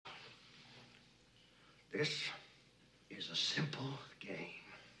This is a simple game.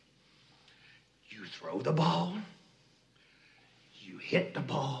 You throw the ball, you hit the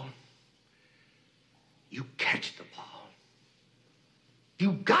ball, you catch the ball.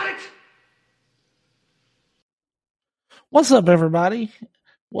 You got it? What's up, everybody?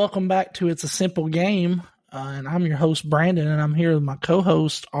 Welcome back to It's a Simple Game. And I'm your host, Brandon, and I'm here with my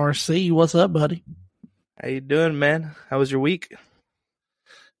co-host, RC. What's up, buddy? How you doing, man? How was your week?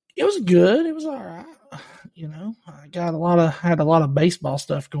 It was good. It was all right. You know, I had a lot of baseball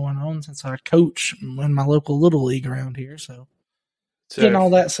stuff going on since I coach in my local little league around here. So getting all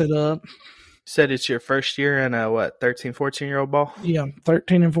that set up. Said it's your first year in a 13, 14-year-old ball? Yeah,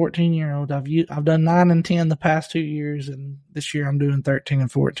 13 and 14-year-old. I've done 9 and 10 the past 2 years, and this year I'm doing 13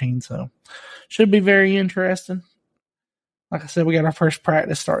 and 14. So should be very interesting. Like I said, we got our first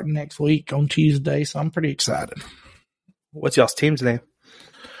practice starting next week on Tuesday, so I'm pretty excited. What's y'all's team's name?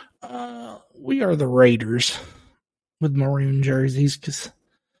 We are the Raiders with maroon jerseys because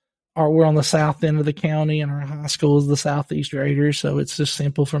we're on the south end of the county and our high school is the Southeast Raiders. So it's just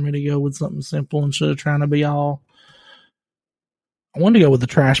simple for me to go with something simple instead of trying to be all. I wanted to go with the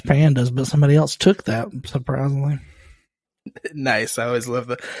Trash Pandas, but somebody else took that, surprisingly. Nice. I always love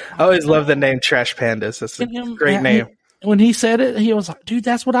the name Trash Pandas. That's a great name. When he said it, he was like, dude,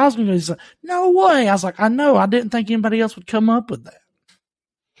 that's what I was going to do. He's like, no way. I was like, I know. I didn't think anybody else would come up with that.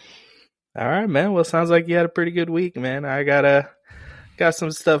 All right, man. Well, sounds like you had a pretty good week, man. I got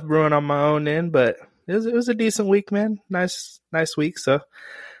some stuff brewing on my own end, but it was a decent week, man. Nice week. So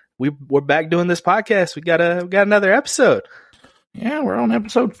we're back doing this podcast. We got another episode. Yeah, we're on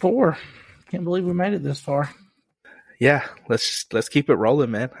episode 4. Can't believe we made it this far. Yeah, let's keep it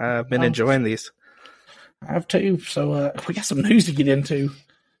rolling, man. I've been enjoying these. I have too. So we got some news to get into.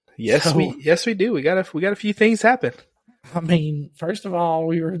 Yes, we do. We got a few things happen. I mean, first of all,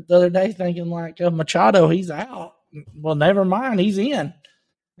 we were the other day thinking like Machado, he's out. Well, never mind, he's in,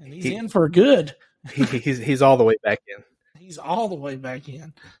 and he's in for good. He's all the way back in. He's all the way back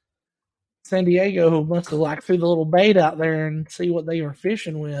in. San Diego must have like threw the little bait out there and see what they were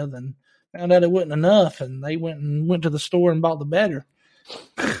fishing with, and found out it wasn't enough, and they went to the store and bought the better.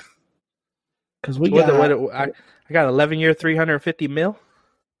 Because I got 11-year, $350 million.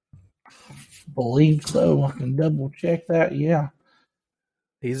 Believe so. I can double check that. Yeah,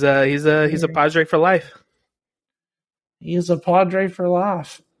 he's a Padre for life. He is a Padre for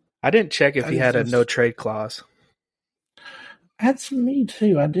life. I didn't check if he had a no trade clause. That's me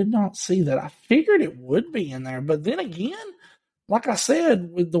too. I did not see that. I figured it would be in there, but then again, like I said,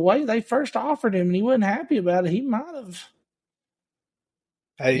 with the way they first offered him and he wasn't happy about it, he might have.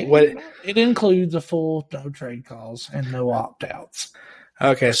 It includes a full no trade clause and no opt outs.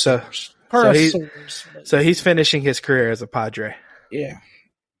 Okay, so he's finishing his career as a Padre. Yeah.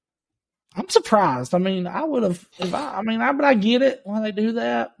 I'm surprised. I mean, I would have, but I get it when they do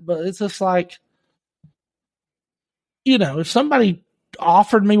that, but it's just like, you know, if somebody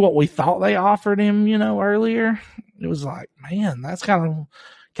offered me what we thought they offered him, you know, earlier, it was like, man, that's kind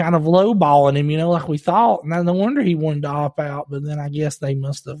of lowballing him, you know, like we thought. And no wonder he wanted to opt out, but then I guess they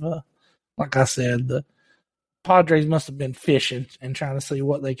must have, like I said, the Padres must have been fishing and trying to see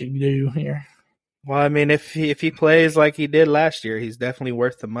what they could do here. Well, I mean, if he plays like he did last year, he's definitely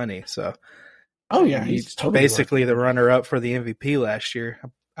worth the money. So, oh yeah, he's totally basically the runner-up for the MVP last year.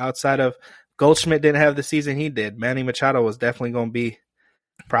 Outside of Goldschmidt, didn't have the season he did. Manny Machado was definitely going to be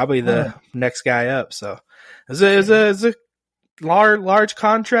probably the next guy up. So, it's a large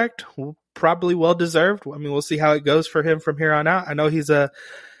contract, probably well deserved. I mean, we'll see how it goes for him from here on out.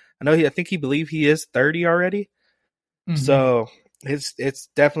 I think he believe he is 30 already. Mm-hmm. So it's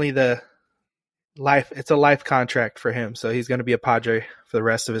definitely it's a life contract for him. So he's going to be a Padre for the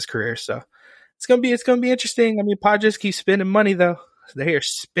rest of his career. So it's going to be interesting. I mean, Padres keep spending money though. They are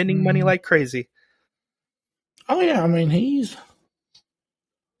spending money like crazy. Oh yeah. I mean,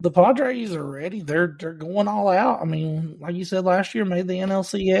 the Padres are ready. They're going all out. I mean, like you said last year, made the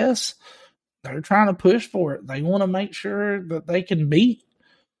NLCS. They're trying to push for it. They want to make sure that they can beat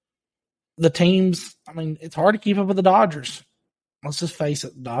the teams. I mean, it's hard to keep up with the Dodgers. Let's just face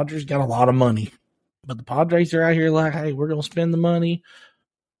it. The Dodgers got a lot of money. But the Padres are out here like, hey, we're going to spend the money.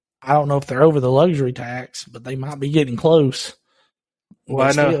 I don't know if they're over the luxury tax, but they might be getting close. Well,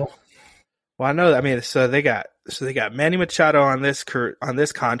 I know. I mean, so they got Manny Machado on this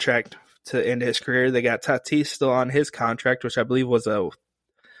contract to end his career. They got Tatis still on his contract, which I believe was a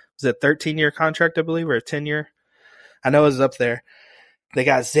 13-year contract, I believe, or a 10-year. I know it was up there. They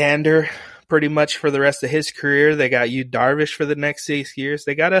got Xander pretty much for the rest of his career. They got Yu Darvish for the next 6 years.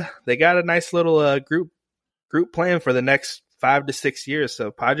 They got a nice little group plan for the next 5 to 6 years.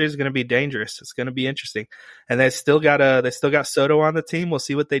 So Padres is going to be dangerous. It's going to be interesting. And they still got Soto on the team. We'll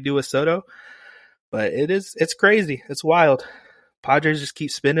see what they do with Soto. But it's crazy. It's wild. Padres just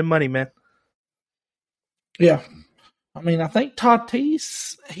keep spending money, man. Yeah. I mean, I think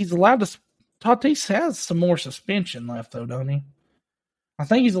Tatis has some more suspension left, though, don't he? I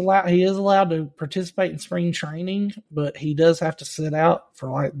think he is allowed to participate in spring training, but he does have to sit out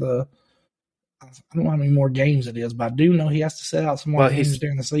for I don't know how many more games it is, but I do know he has to sit out some more games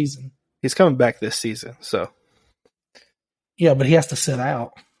during the season. He's coming back this season, so. Yeah, but he has to sit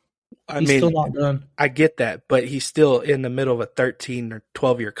out. He's still not done. I get that, but he's still in the middle of a 13 or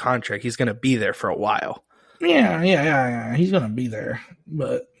 12-year contract. He's going to be there for a while. Yeah. He's going to be there,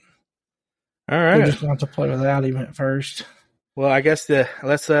 but all right, we just want to play without him at first. Well, I guess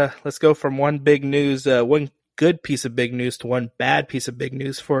let's go from one good piece of big news to one bad piece of big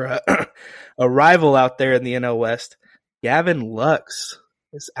news for a rival out there in the NL West. Gavin Lux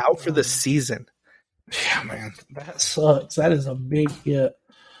is out for the season. Yeah, man, that sucks. That is a big hit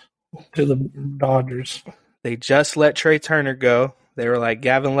to the Dodgers. They just let Trey Turner go. They were like,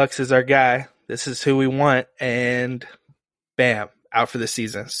 Gavin Lux is our guy. This is who we want, and bam, out for the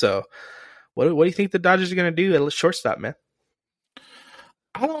season. So, what do you think the Dodgers are going to do at shortstop, man?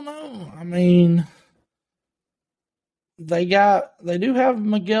 I don't know. I mean, they do have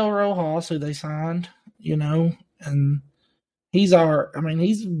Miguel Rojas, who they signed, and he's a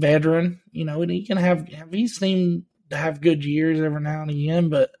veteran, and he seemed to have good years every now and again,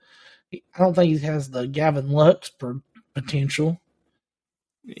 but I don't think he has the Gavin Lux potential.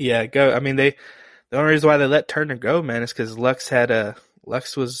 Yeah, go. I mean, the only reason why they let Turner go, man, is because Lux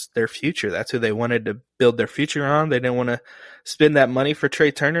was their future. That's who they wanted to build their future on. They didn't want to spend that money for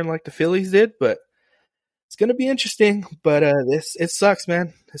Trey Turner like the Phillies did, but it's going to be interesting. But it sucks,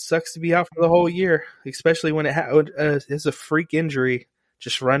 man. It sucks to be out for the whole year, especially when it's a freak injury,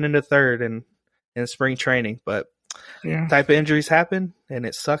 just running to third in spring training. But type of injuries happen, and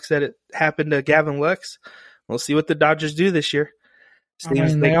it sucks that it happened to Gavin Lux. We'll see what the Dodgers do this year.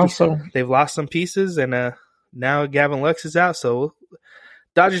 They've lost some pieces, and now Gavin Lux is out, so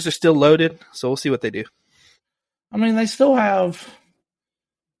Dodgers are still loaded, so we'll see what they do. I mean, they still have,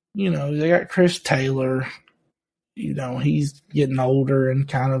 they got Chris Taylor. He's getting older and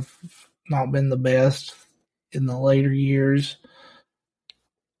kind of not been the best in the later years.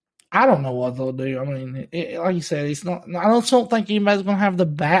 I don't know what they'll do. I mean, like you said, it's not. I don't think anybody's going to have the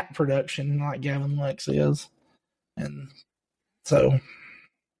bat production like Gavin Lux is, and so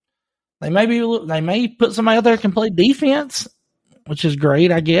they may put somebody out there that can play defense, which is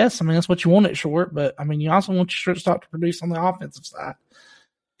great, I guess. I mean, that's what you want at short, but I mean, you also want your shortstop to produce on the offensive side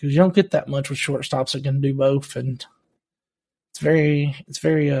because you don't get that much with shortstops that can do both, and it's very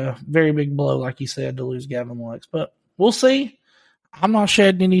big blow, like you said, to lose Gavin Lux. But we'll see. I'm not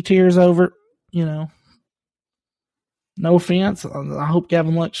shedding any tears over it, No offense. I hope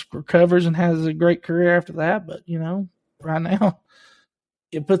Gavin Lux recovers and has a great career after that. But right now,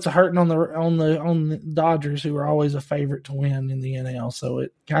 it puts a hurting on the Dodgers, who are always a favorite to win in the NL. So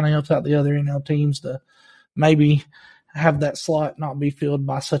it kind of helps out the other NL teams to maybe have that slot not be filled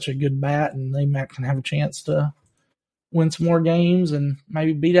by such a good bat, and they can have a chance to win some more games and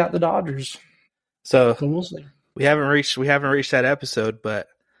maybe beat out the Dodgers. So we'll see. We haven't reached that episode, but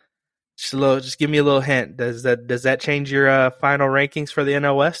just give me a little hint. Does that change your final rankings for the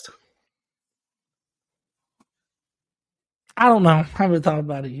NL West? I don't know. I haven't thought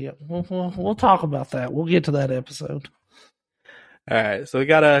about it yet. We'll talk about that. We'll get to that episode. All right. So we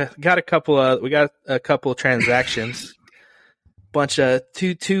got a couple transactions. Bunch of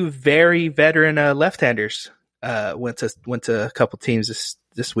two very veteran left-handers went to a couple teams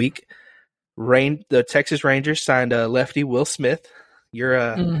this week. The Texas Rangers signed lefty Will Smith.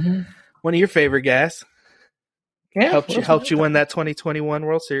 You're one of your favorite guys. Yeah, helped you win that 2021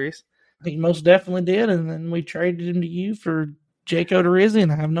 World Series. He most definitely did, and then we traded him to you for Jake Odorizzi,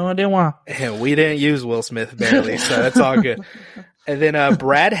 and I have no idea why. And we didn't use Will Smith barely, so that's all good. And then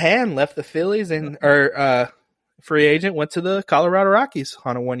Brad Hand left the Phillies and free agent, went to the Colorado Rockies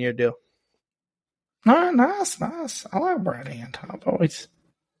on a 1-year deal. Oh, nice. I like Brad Hand. I've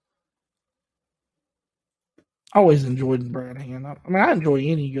always enjoyed Brad Hand. I mean, I enjoy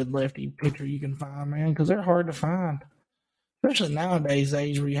any good lefty pitcher you can find, man, because they're hard to find. Especially nowadays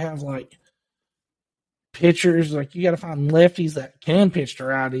age where you have like pitchers, like you got to find lefties that can pitch to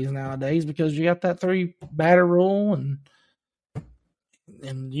righties nowadays because you got that 3-batter rule and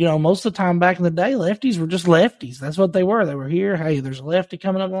most of the time back in the day, lefties were just lefties. That's what they were. They were here. Hey, there's a lefty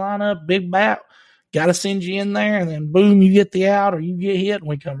coming up the lineup, big bat, got to send you in there, and then boom, you get the out or you get hit, and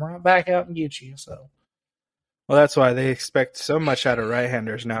we come right back out and get you. So, Well, that's why they expect so much out of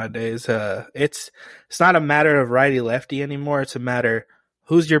right-handers nowadays. It's not a matter of righty-lefty anymore. It's a matter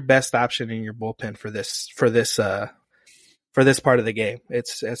who's your best option in your bullpen for this part of the game.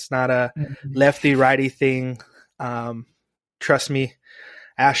 It's not a lefty-righty thing. Trust me,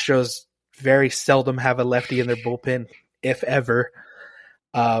 Astros very seldom have a lefty in their bullpen, if ever.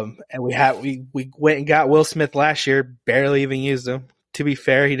 And we went and got Will Smith last year, barely even used him. To be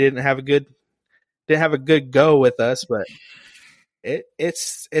fair, he didn't have a good go with us, but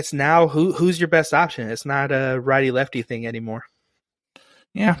it's now who's your best option. It's not a righty lefty thing anymore.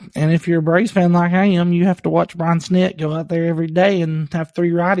 Yeah, and if you're a Braves fan like I am, you have to watch Brian Snett go out there every day and have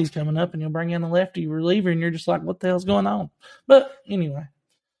 3 righties coming up, and you'll bring in a lefty reliever, and you're just like, what the hell's going on? But anyway,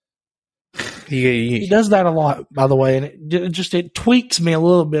 he does that a lot, by the way, and it tweaks me a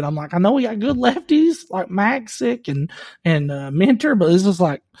little bit. I'm like, I know we got good lefties like Maxick and Minter, but it's just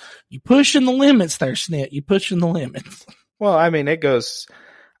like you pushing the limits there, Snett. You pushing the limits. Well, I mean, it goes.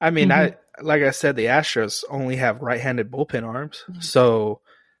 I mean, like I said, the Astros only have right-handed bullpen arms. So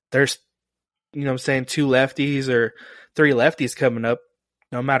there's, 2 lefties or 3 lefties coming up.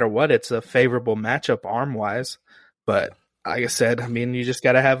 No matter what, it's a favorable matchup arm-wise. But like I said, I mean, you just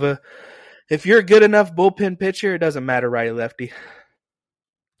got to have if you're a good enough bullpen pitcher, it doesn't matter righty-lefty.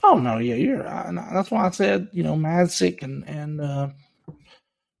 Oh, no, yeah, you're right. That's why I said, Madsick and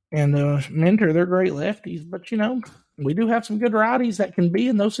Minter, they're great lefties. But, we do have some good righties that can be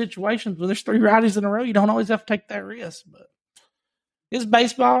in those situations where there's 3 righties in a row. You don't always have to take that risk, but it's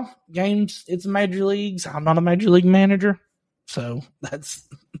baseball games. It's major leagues. I'm not a major league manager, so that's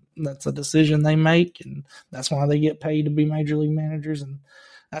a decision they make, and that's why they get paid to be major league managers, and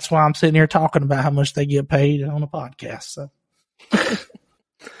that's why I'm sitting here talking about how much they get paid on a podcast.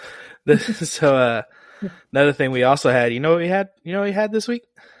 So, another thing we also had. You know what we had? You know what we had this week?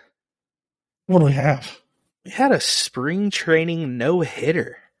 What do we have? We had a spring training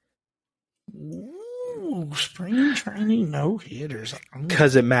no-hitter. Ooh, spring training no-hitters.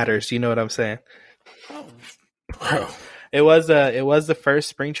 Because it matters. You know what I'm saying? Oh, bro. It was the first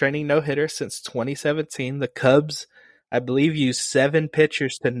spring training no-hitter since 2017. The Cubs, I believe, used 7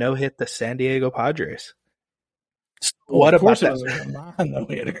 pitchers to no-hit the San Diego Padres. Well, what about that?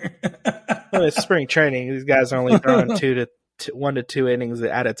 No-hitter. Well, it's spring training. These guys are only throwing 1 to 2 innings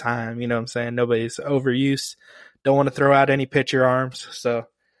at a time. You know what I'm saying? Nobody's overuse. Don't want to throw out any pitcher arms. So,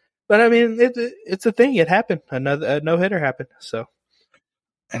 but I mean, it's a thing. It happened. A no-hitter happened. So,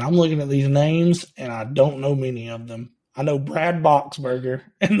 and I'm looking at these names, and I don't know many of them. I know Brad Boxberger,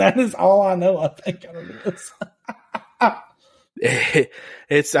 and that is all I know. I think out of this.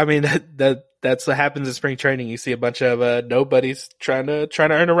 It's. I mean, that's what happens in spring training. You see a bunch of nobodies trying to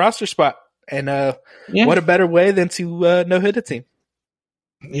earn a roster spot. And what a better way than to no-hit a team.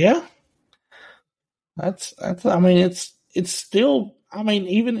 Yeah. That's I mean, it's still, I mean,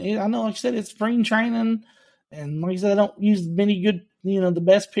 even, I know, like I said, it's spring training, and like I said, I don't use many good, the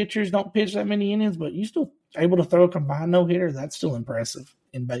best pitchers don't pitch that many innings, but you still able to throw a combined no-hitter. That's still impressive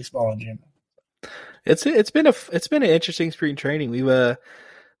in baseball in general. It's been an interesting spring training.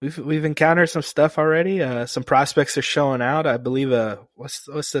 We've encountered some stuff already. Some prospects are showing out. I believe what's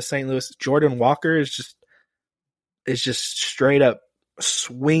the St. Louis Jordan Walker is just straight up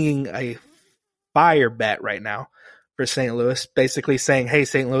swinging a fire bat right now for St. Louis, basically saying, "Hey,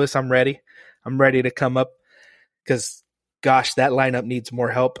 St. Louis, I'm ready. I'm ready to come up because, gosh, that lineup needs more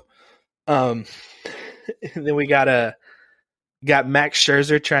help." And then we got Max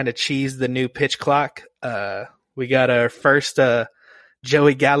Scherzer trying to cheese the new pitch clock. We got our first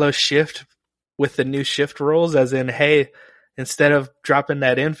Joey Gallo shift with the new shift rules, as in, hey, instead of dropping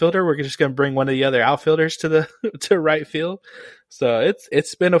that infielder, we're just going to bring one of the other outfielders to right field. So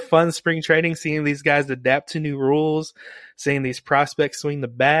it's been a fun spring training, seeing these guys adapt to new rules, seeing these prospects swing the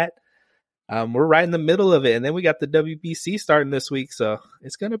bat. We're right in the middle of it, and then we got the WBC starting this week, so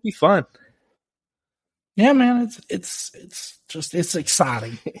it's going to be fun. Yeah, man, it's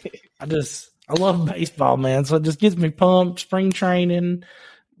exciting. I love baseball, man. So it just gets me pumped. Spring training,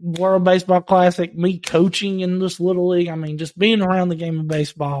 World Baseball Classic, me coaching in this little league. I mean, just being around the game of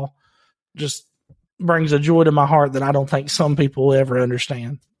baseball just brings a joy to my heart that I don't think some people will ever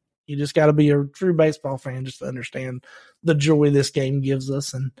understand. You just got to be a true baseball fan just to understand the joy this game gives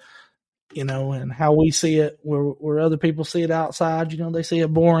us, and and how we see it, where other people see it outside. They see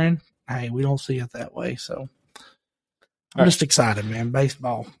it boring. Hey, we don't see it that way. So I'm just excited, man.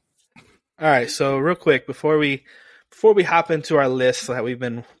 Baseball. All right, so real quick before we hop into our list that we've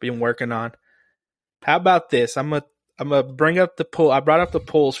been working on, how about this? I'm gonna bring up the poll. I brought up the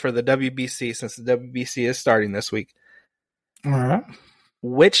polls for the WBC since the WBC is starting this week. All right.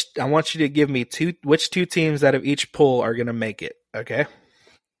 I want you to give me which two teams out of each pool are going to make it, okay?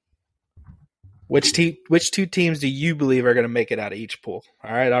 Which two teams do you believe are going to make it out of each pool?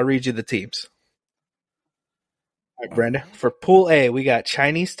 All right, I'll read you the teams. All right, Brenda. For Pool A, we got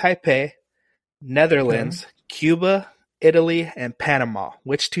Chinese Taipei, Netherlands, Cuba, Italy, and Panama.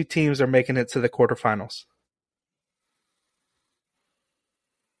 Which two teams are making it to the quarterfinals?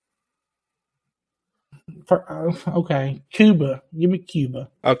 Okay, Cuba. Give me Cuba.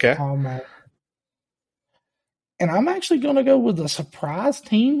 Okay. And I'm actually going to go with a surprise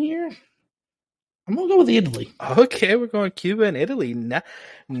team here. I'm going to go with Italy. Okay, we're going Cuba and Italy.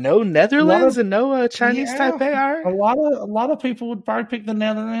 No Netherlands and no Chinese Taipei. All right. A lot of people would probably pick the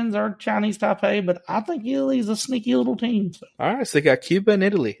Netherlands or Chinese Taipei, but I think Italy is a sneaky little team. So. All right, so you got Cuba and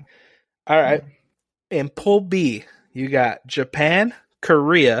Italy. All right. In Pool B, you got Japan,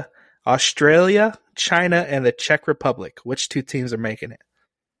 Korea, Australia, China, and the Czech Republic. Which two teams are making it?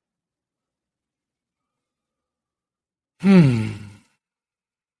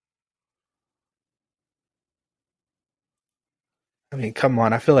 I mean, come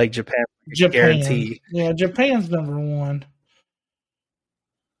on. I feel like Japan guarantee. Yeah, Japan's number one.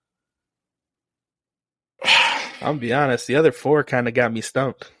 I'll be honest. The other four kind of got me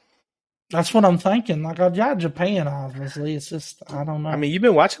stumped. That's what I'm thinking. Like, I got Japan, obviously. It's just, I don't know. I mean, you've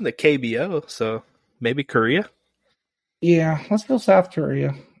been watching the KBO, so maybe Korea? Yeah, let's go South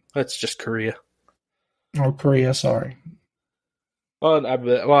Korea. It's just Korea. Oh, Korea, sorry. Well,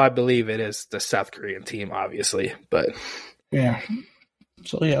 I believe it is the South Korean team, obviously, but... Yeah.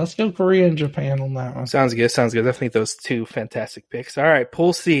 So, yeah, let's go Korea and Japan on that one. Sounds good. I think those two fantastic picks. All right,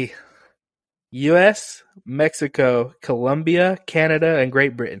 Pool C. U.S., Mexico, Colombia, Canada, and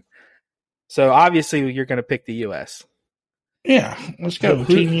Great Britain. So, obviously, you're going to pick the U.S. Yeah, let's go.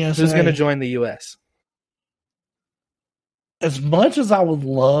 Team USA. Who's going to join the U.S.? As much as I would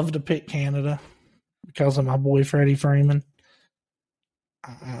love to pick Canada because of my boy Freddie Freeman,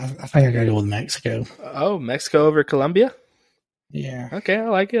 I think I got to go with Mexico. Oh, Mexico over Colombia? Yeah. Okay, I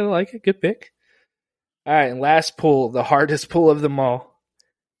like it. Good pick. All right, and last pool, the hardest pool of them all.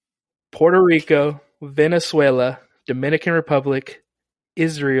 Puerto Rico, Venezuela, Dominican Republic,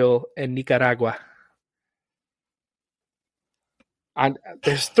 Israel, and Nicaragua.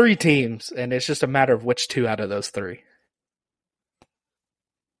 There's three teams, and it's just a matter of which two out of those three.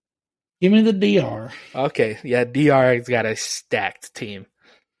 Give me the DR. Okay, yeah, DR has got a stacked team.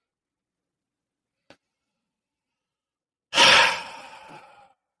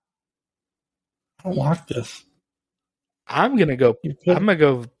 I don't like this. I'm gonna go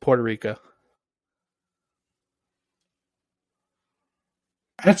Puerto Rico.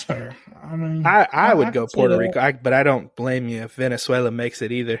 That's fair. I mean, I would go Puerto Rico, but I don't blame you if Venezuela makes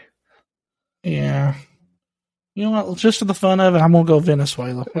it either. Yeah. You know what? Just for the fun of it, I'm going to go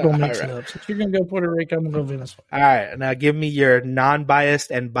Venezuela. We're going to mix it up. So if you're going to go Puerto Rico, I'm going to go Venezuela. All right. Now give me your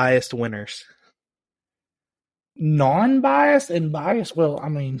non-biased and biased winners. Non-biased and biased? Well, I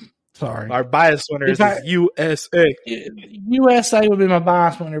mean, sorry. Our biased winners is USA. USA would be my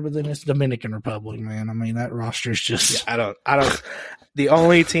biased winner, but then it's Dominican Republic, man. I mean, that roster is just... Yeah, I don't... The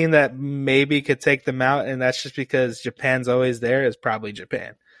only team that maybe could take them out, and that's just because Japan's always there, is probably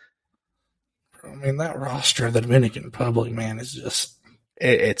Japan. I mean, that roster of the Dominican Republic, man, is just...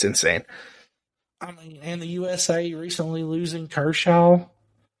 It's insane. I mean, and the USA recently losing Kershaw.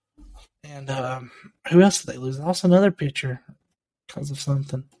 And who else did they lose? They lost another pitcher because of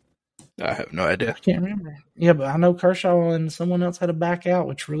something. I have no idea. I can't remember. Yeah, but I know Kershaw and someone else had to back out,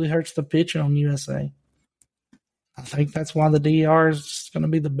 which really hurts the pitching on USA. I think that's why the DR is going to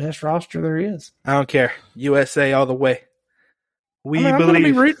be the best roster there is. I don't care. USA all the way. I'm going to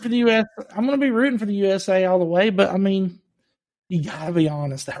be rooting for the US. I'm going to be rooting for the USA all the way, but I mean, you got to be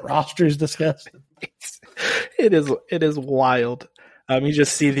honest. That roster is disgusting. It is wild. You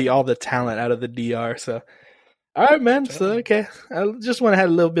just see all the talent out of the DR. So, all right, man. So, okay, I just want to have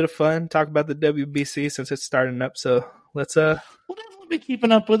a little bit of fun, talk about the WBC since it's starting up. So let's We'll definitely be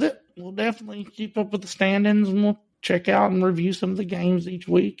keeping up with it. We'll definitely keep up with the standings, and we'll check out and review some of the games each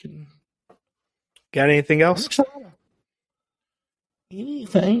week. And got anything else?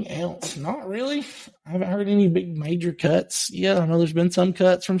 Anything else? Not really. I haven't heard any big major cuts. Yeah, I know there's been some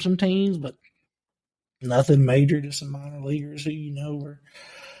cuts from some teams, but nothing major. Just some minor leaguers who are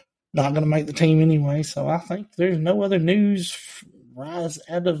not going to make the team anyway. So I think there's no other news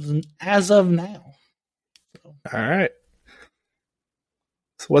as of now. So. All right.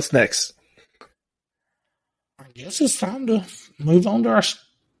 So what's next? I guess it's time to move on to our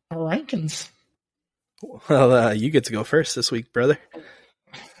rankings. Well, you get to go first this week, brother.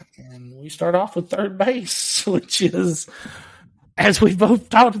 And we start off with third base, which is as we both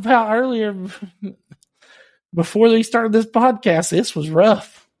talked about earlier before we started this podcast, this was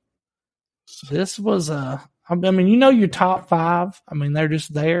rough. This was I mean, your top five. I mean, they're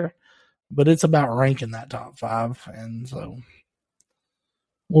just there, but it's about ranking that top five, and so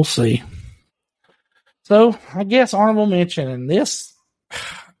we'll see. So I guess honorable mention, and this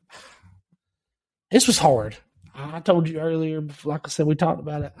was hard. I told you earlier, like I said, we talked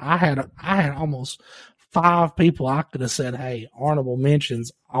about it. I had almost 5 people I could have said, hey, honorable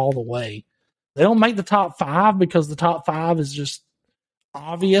mentions all the way. They don't make the top 5 because the top 5 is just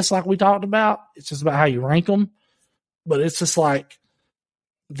obvious, like we talked about. It's just about how you rank them. But it's just like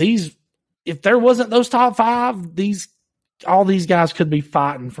these. If there wasn't those top 5, all these guys could be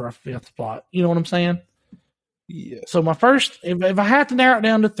fighting for a 5th spot. You know what I'm saying? Yeah. So my first, if I had to narrow it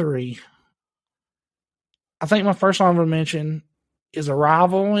down to 3, I think my first honorable mention is a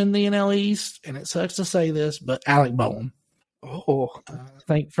rival in the NL East, and it sucks to say this, but Alec Boehm. Oh, I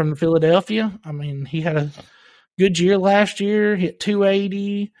think from Philadelphia. I mean, he had a good year last year, hit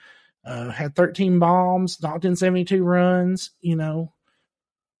 280, had 13 bombs, knocked in 72 runs.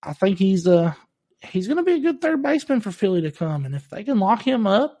 I think he's going to be a good third baseman for Philly to come, and if they can lock him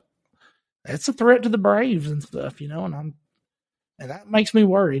up, that's a threat to the Braves and stuff. And that makes me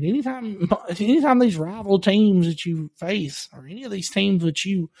worried. Anytime these rival teams that you face, or any of these teams that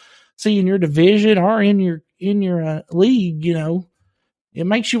you see in your division or in your league, it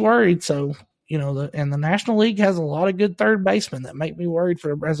makes you worried. So, and the National League has a lot of good third basemen that make me worried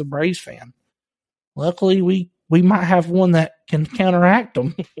as a Braves fan. Luckily, we might have one that can counteract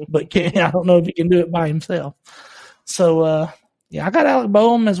them, but I don't know if he can do it by himself. So, I got Alec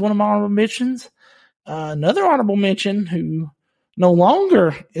Boehm as one of my honorable mentions. Another honorable mention who no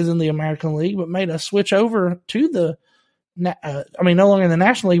longer is in the American League, but made a switch over to no longer in the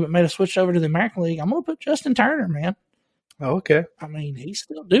National League, but made a switch over to the American League. I'm going to put Justin Turner, man. Oh, okay. I mean, he's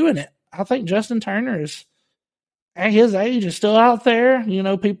still doing it. I think Justin Turner at his age, is still out there.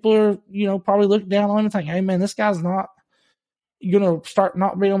 People are, probably looking down on him and think, hey, man, this guy's not going to start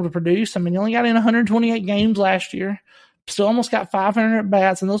not being able to produce. I mean, he only got in 128 games last year, still almost got 500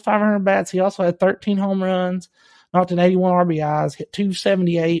 at-bats. And those 500 at-bats, he also had 13 home runs, knocked in 81 RBIs, hit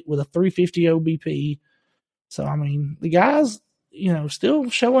 278 with a 350 OBP. So, I mean, the guy's, still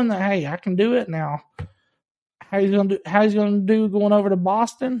showing that, hey, I can do it now. How he's going to do going over to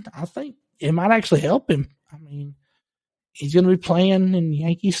Boston, I think it might actually help him. I mean, he's going to be playing in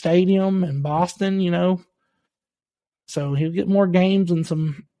Yankee Stadium in Boston, so he'll get more games in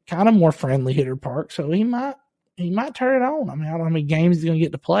some kind of more friendly hitter park. So he might turn it on. I mean, I don't know how many games he's going to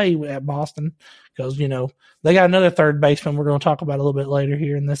get to play at Boston because, they got another third baseman we're going to talk about a little bit later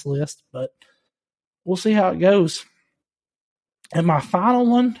here in this list, but we'll see how it goes. And my final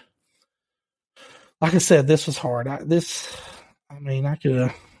one, like I said, this was hard. I could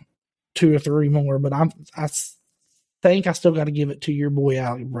have 2 or 3 more, but I think I still got to give it to your boy,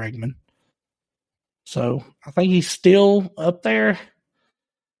 Alec Bregman. So I think he's still up there.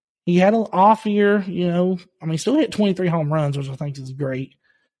 He had an off year, still hit 23 home runs, which I think is great.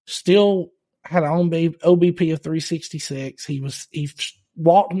 Still had an OBP of 366. He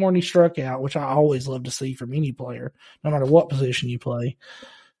walked more than he struck out, which I always love to see from any player, no matter what position you play.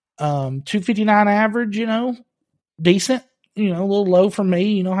 259 average, decent, a little low for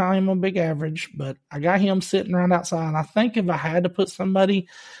me. You know how I'm a big average, but I got him sitting right outside. I think if I had to put somebody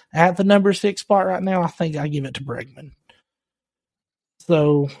at the number 6 spot right now, I think I give it to Bregman.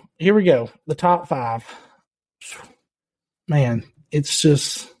 So here we go. The top 5. Man, it's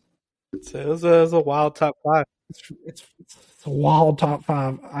just. It was a wild top 5. It's a wild top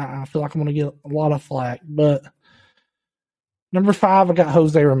 5. I feel like I'm going to get a lot of flack, but number 5, I got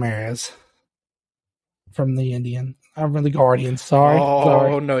Jose Ramirez from the Guardians. Sorry.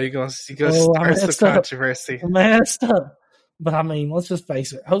 No, you're going to start some controversy. I messed up. But I mean, let's just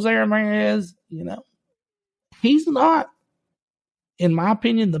face it. Jose Ramirez, he's not, in my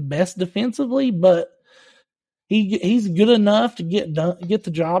opinion, the best defensively, but he's good enough to get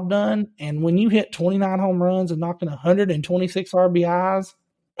the job done. And when you hit 29 home runs and knocking 126 RBIs,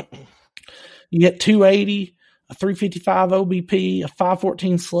 you get 280, a 355 OBP, a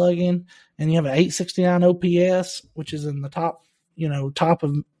 514 slugging, and you have an 869 OPS, which is in the top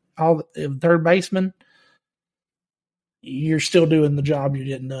of all the third baseman. You're still doing the job you're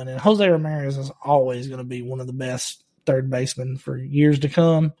getting done. And Jose Ramirez is always going to be one of the best third basemen for years to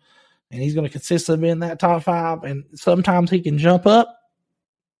come. And he's going to consistently be in that top 5. And sometimes he can jump up,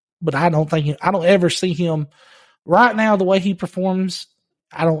 but I don't ever see him right now, the way he performs.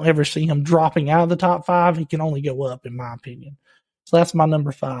 I don't ever see him dropping out of the top 5. He can only go up, in my opinion. So that's my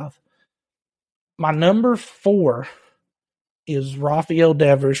number 5. My number 4, is Rafael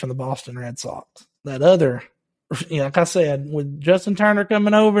Devers from the Boston Red Sox. That other, like I said, with Justin Turner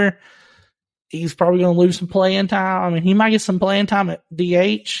coming over, he's probably going to lose some playing time. I mean, he might get some playing time at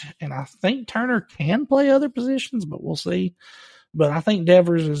DH, and I think Turner can play other positions, but we'll see. But I think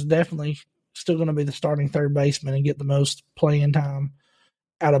Devers is definitely still going to be the starting third baseman and get the most playing time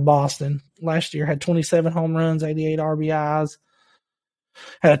out of Boston. Last year had 27 home runs, 88 RBIs,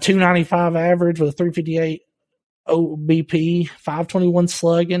 had a 295 average with a 358 OBP, 521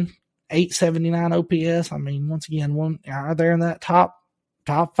 slugging, 879 OPS. I mean, once again, one right there in that top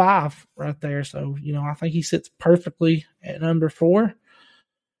five right there. So, I think he sits perfectly at number 4.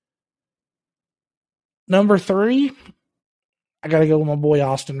 Number 3, I got to go with my boy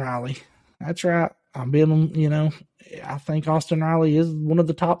Austin Riley. That's right. I'm being, I think Austin Riley is one of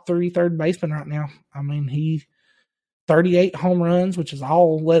the top 3 third basemen right now. I mean, he 38 home runs, which is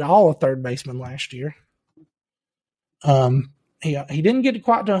led all of third basemen last year. He didn't get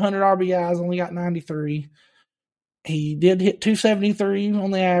quite to 100 RBIs, only got 93. He did hit 273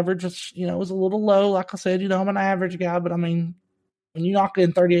 on the average, which, was a little low. Like I said, I'm an average guy, but I mean, when you knock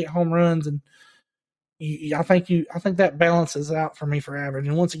in 38 home runs, and I think that balances out for me for average.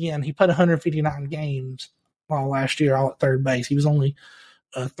 And once again, he put 159 games all last year, all at third base. He was only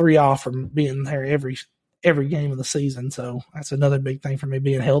 3 off from being there every game of the season. So that's another big thing for me,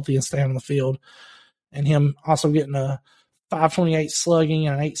 being healthy and staying on the field. And him also getting a 528 slugging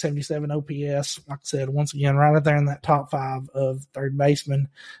and an 877 OPS. Like I said, once again, right up there in that top 5 of third baseman.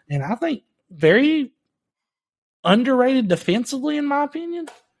 And I think very underrated defensively, in my opinion.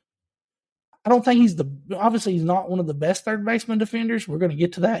 I don't think obviously he's not one of the best third baseman defenders. We're going to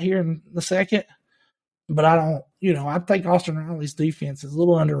get to that here in a second. But I think Austin Riley's defense is a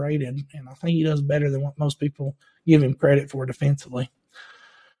little underrated, and I think he does better than what most people give him credit for defensively.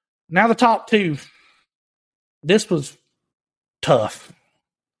 Now the top 2. This was tough.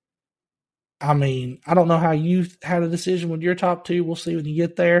 I mean, I don't know how you had a decision with your top 2. We'll see when you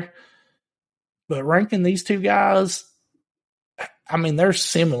get there. But ranking these 2 guys, I mean, they're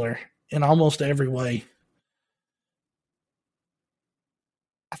similar in almost every way.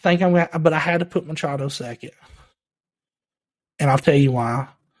 But I had to put Machado second. And I'll tell you why.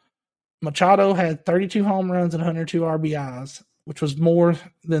 Machado had 32 home runs and 102 RBIs, which was more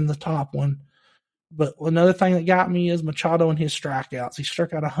than the top one. But another thing that got me is Machado and his strikeouts. He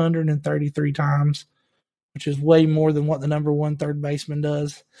struck out 133 times, which is way more than what the number 1 third baseman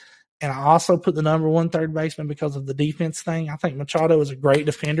does. And I also put the number 1 third baseman because of the defense thing. I think Machado is a great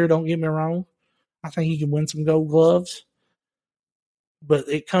defender, don't get me wrong. I think he can win some gold gloves. But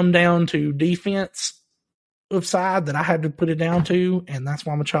it come down to defense of side that I had to put it down to, and that's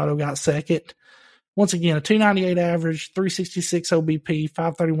why Machado got second. Once again, a 298 average, 366 OBP,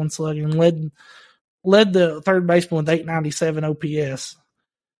 531 slugging, led the third baseman with 897 OPS.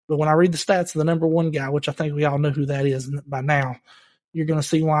 But when I read the stats of the number 1 guy, which I think we all know who that is by now, you're going to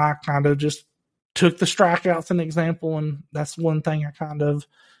see why I kind of just took the strikeouts an example, and that's one thing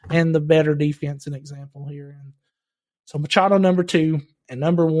and the better defense an example here. And so Machado number 2, and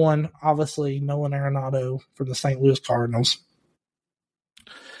number 1, obviously, Nolan Arenado from the St. Louis Cardinals.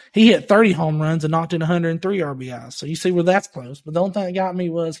 He hit 30 home runs and knocked in 103 RBIs. So you see where that's close. But the only thing that got me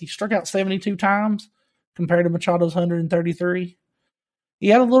was he struck out 72 times compared to Machado's 133. He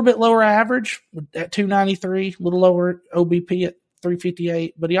had a little bit lower average at 293, a little lower OBP at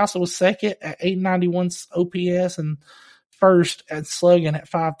 358, but he also was second at 891 OPS and first at slugging at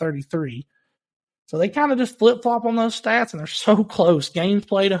 533. So they kind of just flip-flop on those stats, and they're so close. Games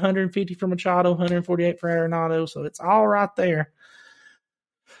played, 150 for Machado, 148 for Arenado, so it's all right there.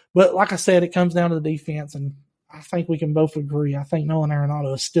 But like I said, it comes down to the defense, and I think we can both agree. I think Nolan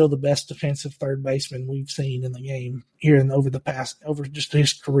Arenado is still the best defensive third baseman we've seen in the game here over just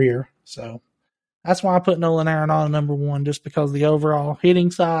his career. So that's why I put Nolan Arenado number 1, just because of the overall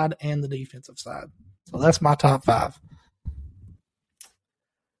hitting side and the defensive side. So that's my top 5.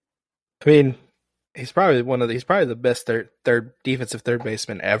 I mean, he's probably the best third defensive third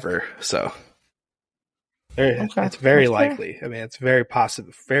baseman ever. So it's very likely. I mean, it's very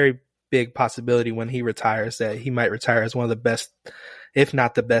big possibility when he retires that he might retire as one of the best, if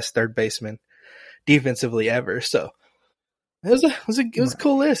not the best, third baseman defensively ever. So it was a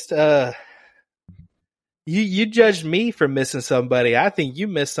cool list. You judged me for missing somebody. I think you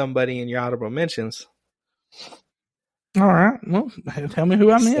missed somebody in your honorable mentions. All right. Well, tell me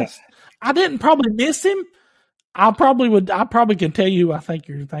who I missed. I didn't probably miss him. I probably can tell you who I think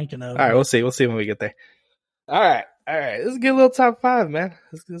you're thinking of. All right, we'll see. We'll see when we get there. All right. This is a good little top 5, man.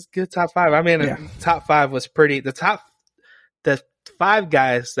 This is a good top 5. I mean, The top 5 was pretty. The 5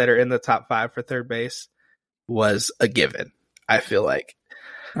 guys that are in the top 5 for third base was a given. I feel like.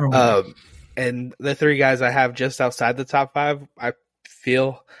 Oh, And the three guys I have just outside the top five, I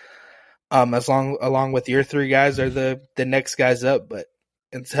feel along with your three guys are the next guys up. But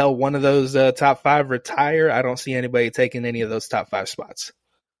until one of those top five retire, I don't see anybody taking any of those top five spots.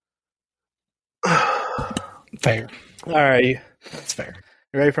 fair. All right, That's fair.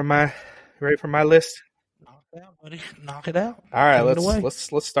 you ready for my list? Knock it out, buddy. Knock it out. All right, Take it away.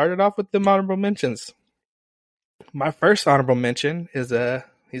 let's start it off with the honorable mentions. My first honorable mention is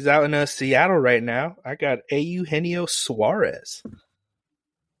he's out in Seattle right now. I got Eugenio Suarez.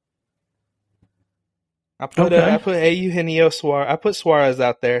 I put Eugenio Suarez. I put Suarez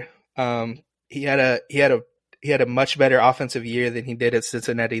out there. He had a much better offensive year than he did at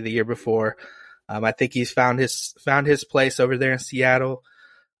Cincinnati the year before. I think he's found his place over there in Seattle.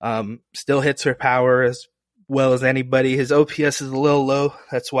 Still hits for power as well as anybody. His OPS is a little low.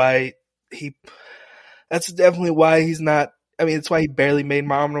 That's definitely why he's not. I mean, it's why he barely made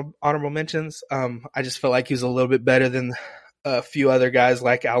my honorable mentions. I just felt like he was a little bit better than a few other guys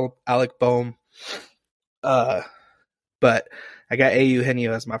like Alec Boehm. But I got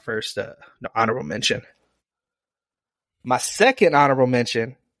Eugenio as my first honorable mention. My second honorable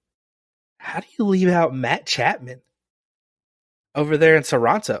mention. How do you leave out Matt Chapman over there in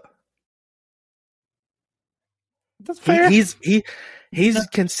Toronto? That's fair. He's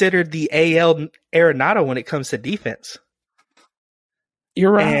considered the AL Arenado when it comes to defense.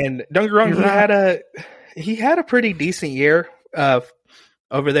 You're right. And don't get me wrong, he had a pretty decent year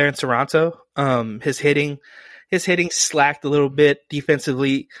over there in Toronto. His hitting slacked a little bit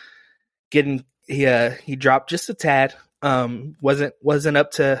defensively. He dropped just a tad. Wasn't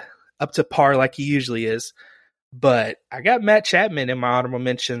up to par like he usually is. But I got Matt Chapman in my honorable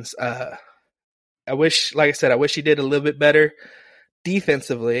mentions. I wish he did a little bit better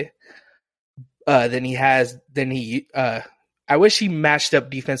defensively than he has. I wish he matched up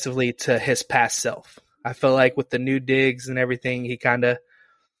defensively to his past self. I feel like with the new digs and everything, he kind of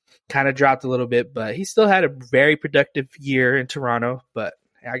dropped a little bit, but he still had a very productive year in Toronto. But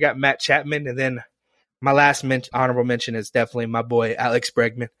I got Matt Chapman, and then my last honorable mention is definitely my boy Alex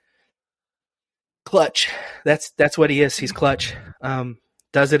Bregman. Clutch. That's what he is. He's clutch.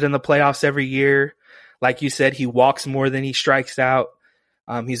 Does it in the playoffs every year. Like you said, he walks more than he strikes out.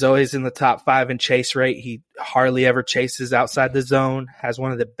 He's always in the top 5 in chase rate. He hardly ever chases outside the zone. Has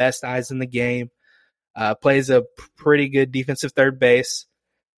one of the best eyes in the game. Plays a pretty good defensive third base.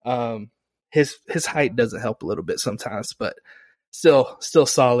 His height doesn't help a little bit sometimes, but still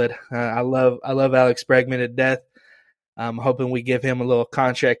solid. I love Alex Bregman to death. I'm hoping we give him a little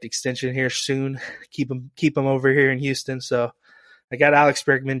contract extension here soon. Keep him over here in Houston. So I got Alex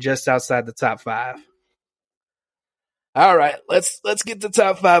Bregman just outside the top 5. All right, let's get the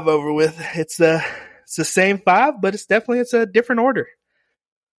top 5 over with. It's the same 5, but it's a different order.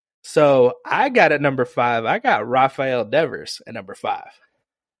 So I got at number 5. I got Rafael Devers at number 5.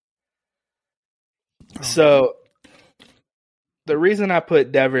 Oh. So the reason I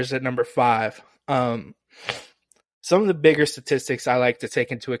put Devers at number 5, some of the bigger statistics I like to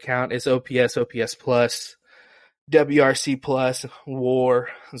take into account is OPS plus, WRC plus, WAR,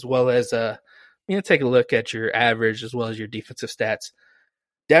 as well as take a look at your average as well as your defensive stats.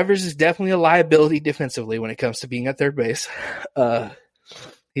 Devers is definitely a liability defensively when it comes to being at third base.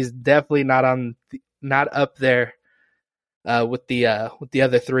 He's definitely not up there with the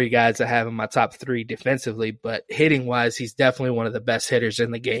other 3 guys I have in my top 3 defensively, but hitting wise, he's definitely one of the best hitters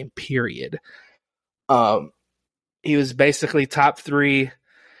in the game. Period. He was basically top 3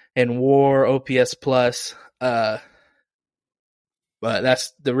 in WAR, OPS plus. But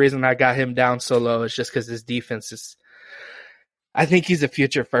that's the reason I got him down so low is just because his defense is. I think he's a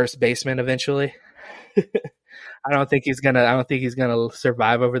future first baseman eventually. I don't think he's gonna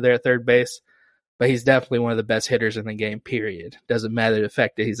survive over there at third base, but he's definitely one of the best hitters in the game. Period. Doesn't matter the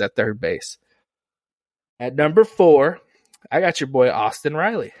fact that he's at third base. At number 4, I got your boy Austin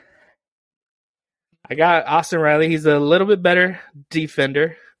Riley. I got Austin Riley. He's a little bit better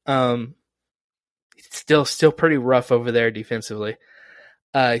defender. Still pretty rough over there defensively.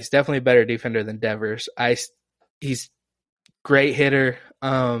 He's definitely a better defender than Devers. He's great hitter.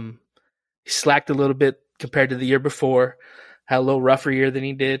 He slacked a little bit compared to the year before. Had a little rougher year than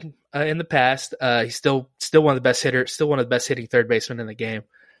he did in the past. He's still one of the best hitters. Still one of the best hitting third basemen in the game.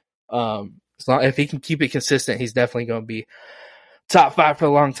 If he can keep it consistent, he's definitely going to be top 5 for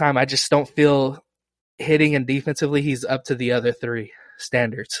a long time. I just don't feel hitting and defensively he's up to the other 3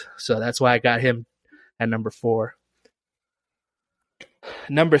 standards. So that's why I got him at number 4.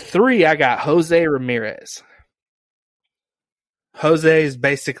 Number 3, I got Jose Ramirez. Jose is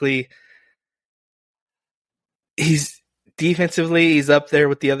basically he's Defensively, he's up there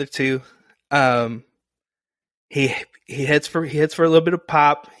with the other two. He hits for a little bit of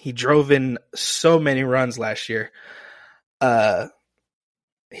pop. He drove in so many runs last year.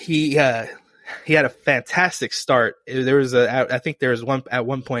 He had a fantastic start. I think there was one at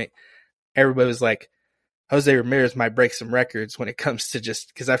one point. Everybody was like, Jose Ramirez might break some records when it comes to just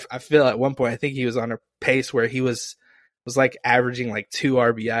because I feel at one point I think he was on a pace where he was like averaging like 2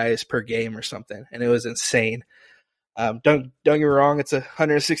 RBIs per game or something, and it was insane. Don't get me wrong, it's a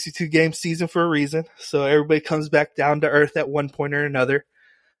 162 game season for a reason, so everybody comes back down to earth at one point or another.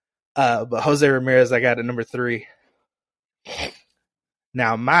 But Jose Ramirez, I got at number 3.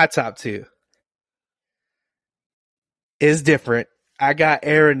 Now my top 2 is different. I got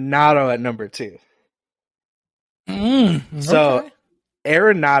Arenado at number 2. Okay. So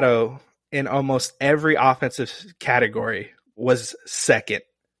Arenado in almost every offensive category was second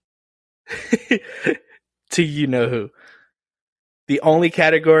to you know who. The only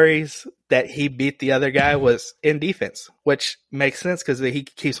categories that he beat the other guy was in defense, which makes sense because he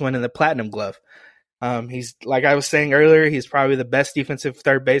keeps winning the Platinum Glove. He's, like I was saying earlier, he's probably the best defensive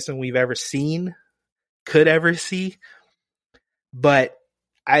third baseman we've ever seen, could ever see. But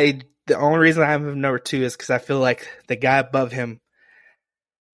the only reason I have him number 2 is because I feel like the guy above him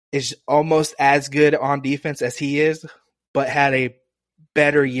is almost as good on defense as he is, but had a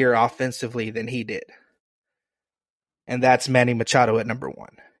better year offensively than he did. And that's Manny Machado at number 1.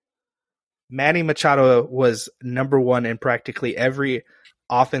 Manny Machado was number 1 in practically every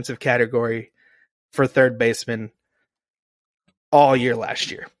offensive category for third baseman all year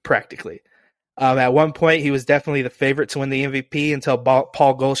last year, practically. At one point, he was definitely the favorite to win the MVP until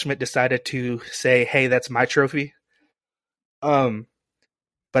Paul Goldschmidt decided to say, hey, that's my trophy. But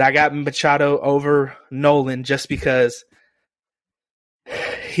I got Machado over Nolan just because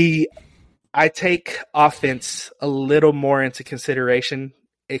I take offense a little more into consideration,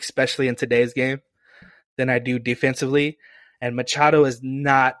 especially in today's game, than I do defensively. And Machado is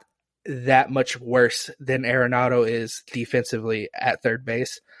not that much worse than Arenado is defensively at third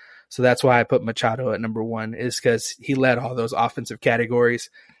base. So that's why I put Machado at number 1, is because he led all those offensive categories.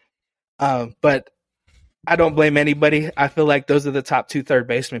 But I don't blame anybody. I feel like those are the top 2 third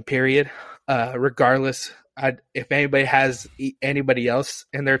basemen, period. Regardless, if anybody has anybody else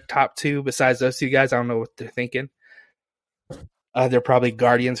in their top 2 besides those 2 guys, I don't know what they're thinking. They're probably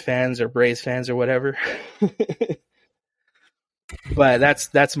Guardians fans or Braves fans or whatever. But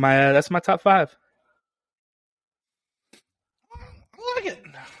that's my top 5. I like it.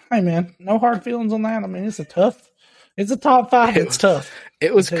 Hey man, no hard feelings on that. I mean, it's a top 5. It's tough.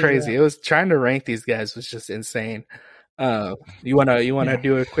 It was crazy. It was trying to rank these guys was just insane. You wanna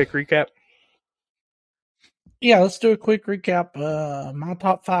do a quick recap? Yeah, let's do a quick recap. My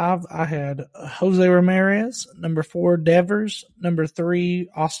top 5, I had Jose Ramirez, number 4, Devers, number 3,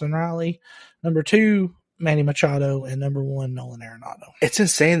 Austin Riley, number 2, Manny Machado, and number 1, Nolan Arenado. It's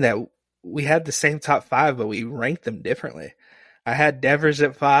insane that we had the same top 5, but we ranked them differently. I had Devers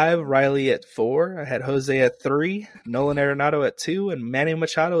at 5, Riley at 4, I had Jose at 3, Nolan Arenado at 2, and Manny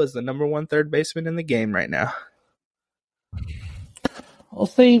Machado is the number 1 third baseman in the game right now. Well,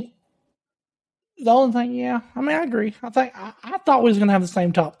 see, the only thing, yeah, I mean, I agree. I thought we was gonna have the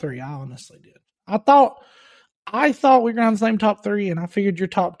same top 3. I honestly did. I thought we were gonna have the same top 3, and I figured your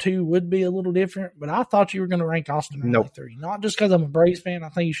top 2 would be a little different. But I thought you were gonna rank Austin Riley 3, not just because I'm a Braves fan. I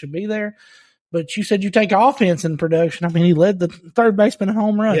think you should be there. But you said you take offense in production. I mean, he led the third baseman in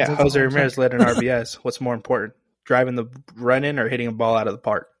home runs. Yeah, Jose Ramirez led in RBIs. What's more important, driving the run in or hitting a ball out of the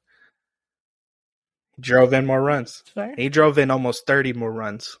park? He drove in more runs. Fair. He drove in almost 30 more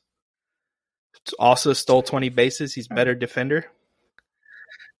runs. Also stole 20 bases. He's a better defender.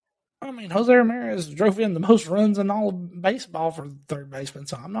 I mean, Jose Ramirez drove in the most runs in all of baseball for the third baseman,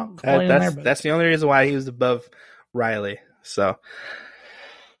 so I'm not complaining there. But that's the only reason why he was above Riley. So,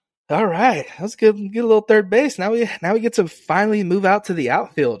 all right, that's good. Get a little third base. Now we get to finally move out to the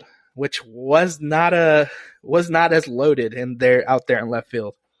outfield, which was not as loaded out there in left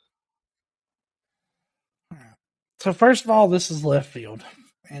field. So first of all, this is left field,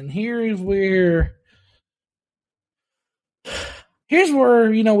 and here's where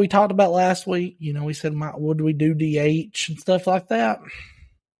we talked about last week. We said, would we do DH and stuff like that? And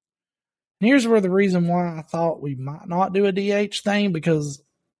here's where the reason why I thought we might not do a DH thing, because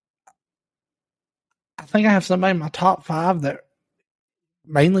I think I have somebody in my top 5 that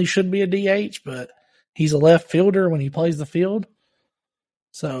mainly should be a DH, but he's a left fielder when he plays the field.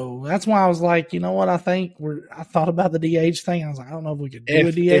 So that's why I was like, you know what? I thought about the DH thing. I was like, I don't know if we could do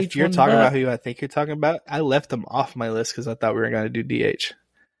a DH. If you're talking about who I think you're talking about, I left him off my list because I thought we were going to do DH.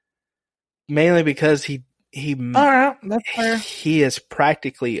 Mainly because he All right, that's fair. He is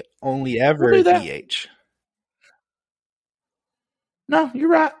practically only ever We'll a do that. DH. No, you're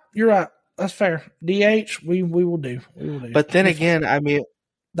right. You're right. That's fair. DH, we will do. We will do. But then again, I mean,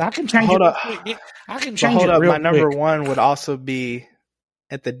 I can change hold it up. real quick. I can But change hold it up, real my number quick. one would also be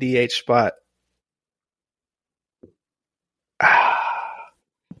at the DH spot. I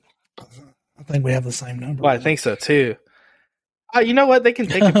think we have the same number. Well, I think so too. You know what? They can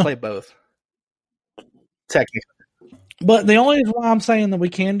play both. Technically. But the only reason why I'm saying that we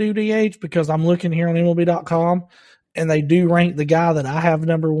can do DH because I'm looking here on MLB.com and they do rank the guy that I have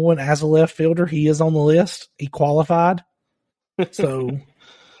number one as a left fielder. He is on the list. He qualified. So,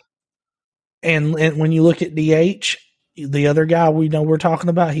 and when you look at DH, the other guy we know we're talking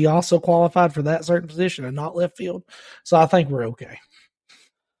about, he also qualified for that certain position and not left field. So I think we're okay.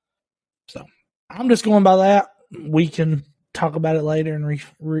 So I'm just going by that. We can talk about it later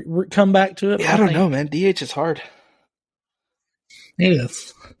and come back to it. Yeah, I don't know, man. DH is hard. It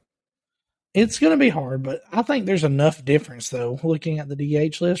is. It's going to be hard, but I think there's enough difference, though. Looking at the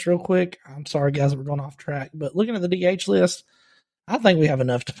DH list real quick. I'm sorry, guys, that we're going off track. But looking at the DH list, I think we have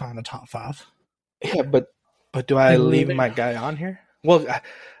enough to find a top five. Yeah, but do I leave my guy on here? Well,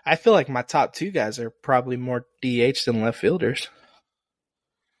 I feel like my top two guys are probably more DH than left fielders.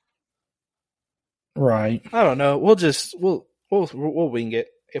 Right. I don't know. We'll wing it.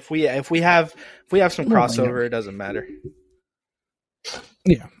 If we have some crossover, it doesn't matter.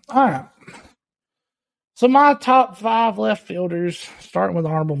 Yeah. All right. So my top five left fielders, starting with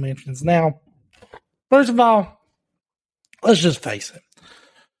honorable mentions. Now, first of all, let's just face it.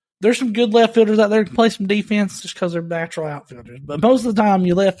 There's some good left fielders out there who can play some defense just because they're natural outfielders. But most of the time,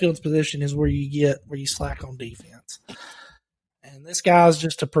 your left field's position is where you slack on defense. And this guy's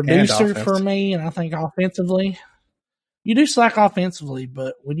just a producer for me, and I think offensively, you do slack offensively,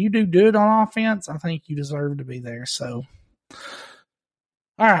 but when you do good on offense, I think you deserve to be there. So,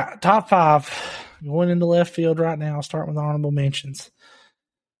 all right, top five. Going into left field right now, I'll start with honorable mentions.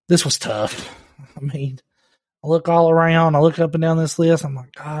 This was tough. I mean, I look all around. I look up and down this list. I'm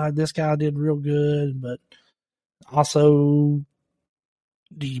like, God, this guy did real good. But also,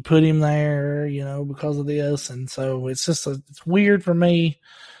 do you put him there, because of this? And so it's just it's weird for me.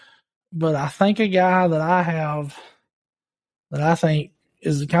 But I think a guy that I have that I think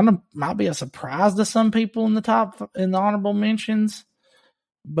is kind of might be a surprise to some people in the honorable mentions.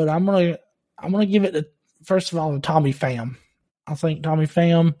 But I'm gonna give it first of all to Tommy Pham. I think Tommy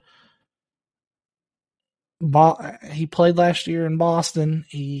Pham. He played last year in Boston.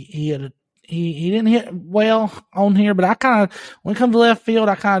 He didn't hit well on here, but I kind of, when it comes to left field,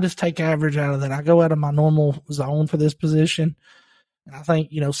 I kind of just take average out of that. I go out of my normal zone for this position. And I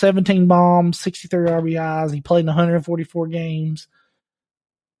think, 17 bombs, 63 RBIs. He played in 144 games.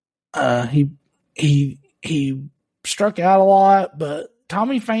 He struck out a lot, but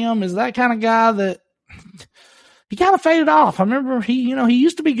Tommy Pham is that kind of guy that he kind of faded off. I remember he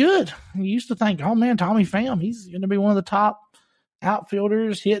used to be good. You used to think, oh man, Tommy Pham, he's going to be one of the top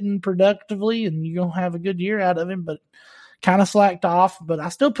outfielders hitting productively and you're going to have a good year out of him, but kind of slacked off. But I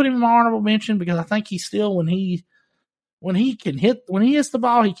still put him in my honorable mention because I think he's still, when he hits the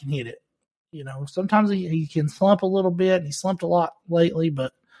ball, he can hit it. Sometimes he can slump a little bit, and he slumped a lot lately,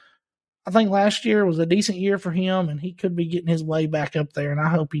 but I think last year was a decent year for him, and he could be getting his way back up there, and I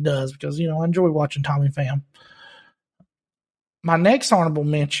hope he does because, I enjoy watching Tommy Pham. My next honorable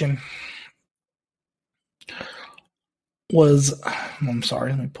mention was, I'm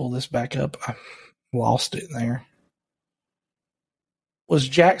sorry, let me pull this back up. I lost it there. Was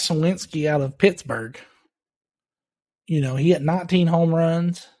Jack Suwinski out of Pittsburgh. He had 19 home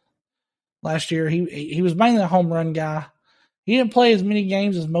runs last year. He was mainly a home run guy. He didn't play as many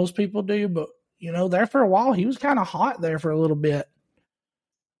games as most people do, but, there for a while, he was kind of hot there for a little bit.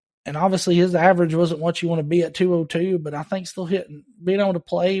 And obviously his average wasn't what you want to be at 202, but I think still being able to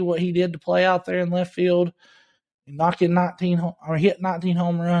play what he did to play out there in left field and hit 19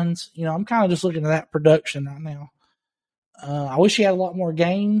 home runs. I'm kind of just looking at that production right now. I wish he had a lot more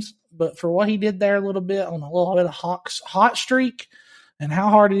games, but for what he did there a little bit on a little bit of hot streak and how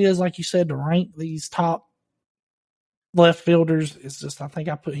hard it is, like you said, to rank these top left fielders, it's just, I think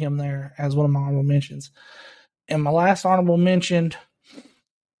I put him there as one of my honorable mentions. And my last honorable mention,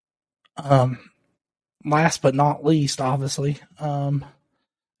 last but not least, obviously, and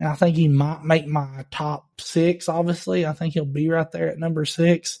I think he might make my top 6, obviously. I think he'll be right there at number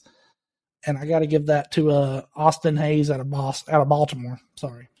 6. And I got to give that to Austin Hayes out of Baltimore.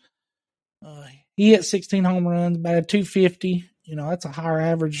 Sorry. He hit 16 home runs, batted 250. That's a higher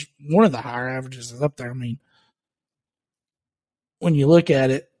average. One of the higher averages is up there. I mean, when you look at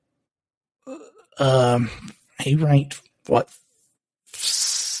it, He ranked,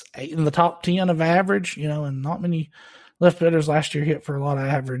 in the top 10 of average, and not many left fielders last year hit for a lot of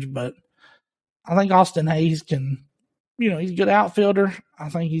average, but I think Austin Hayes can, he's a good outfielder. I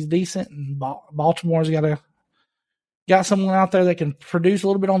think he's decent, and Baltimore's got someone out there that can produce a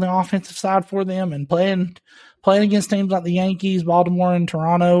little bit on the offensive side for them, and playing against teams like the Yankees, Baltimore, and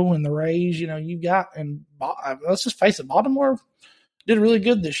Toronto, and the Rays. You've got, and let's just face it, Baltimore did really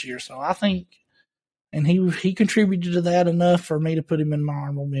good this year. So I think, and he contributed to that enough for me to put him in my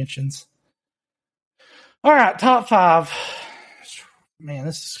honorable mentions. All right, top 5.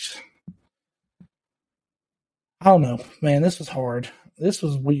 Man, I don't know. Man, this was hard. This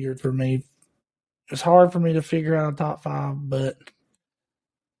was weird for me. It's hard for me to figure out a top 5, but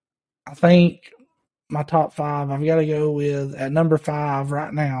I think my top 5, I've got to go with, at number 5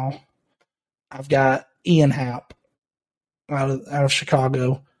 right now, I've got Ian Happ out of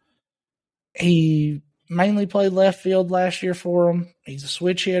Chicago. He mainly played left field last year for him. He's a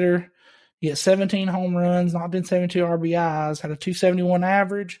switch hitter. He had 17 home runs, knocked in 72 RBIs, had a 271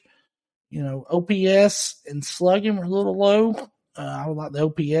 average. OPS and slugging were a little low. I would like the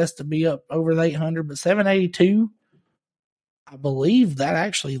OPS to be up over the 800, but 782, I believe that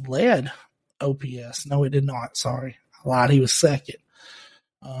actually led OPS. No, it did not. Sorry. I lied. He was second.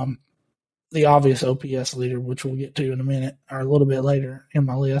 The obvious OPS leader, which we'll get to in a minute or a little bit later in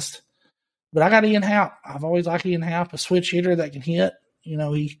my list. But I got Ian Happ. I've always liked Ian Happ, a switch hitter that can hit.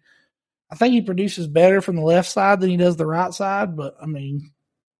 I think he produces better from the left side than he does the right side, but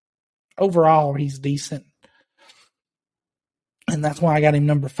overall he's decent. And that's why I got him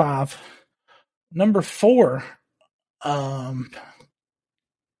number 5. Number 4,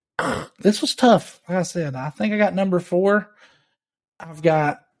 this was tough. Like I said, I think I got number 4. I'm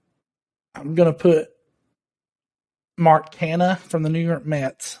going to put Mark Canha from the New York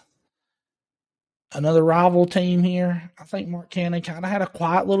Mets. Another rival team here. I think Mark Canha kind of had a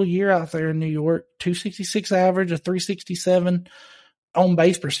quiet little year out there in New York. 266 average, a 367 on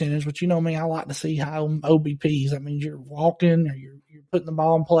base percentage, which me, I like to see high OBPs. That means you're walking or you're putting the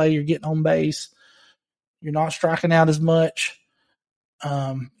ball in play, you're getting on base, you're not striking out as much.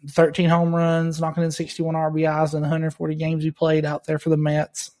 13 home runs, knocking in 61 RBIs in 140 games he played out there for the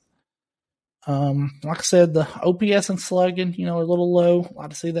Mets. Like I said, the OPS and slugging, are a little low. I'd like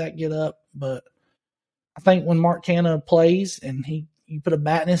to see that get up, but I think when Mark Canha plays and you put a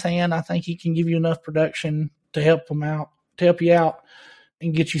bat in his hand, I think he can give you enough production to help you out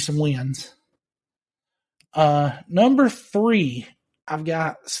and get you some wins. Number 3, I've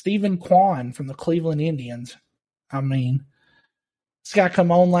got Stephen Kwan from the Cleveland Indians. This guy come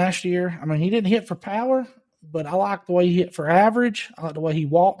on last year. He didn't hit for power, but I like the way he hit for average. I like the way he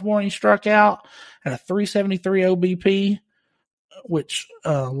walked more and he struck out. Had a 373 OBP, which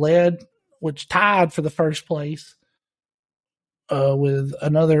tied for the first place with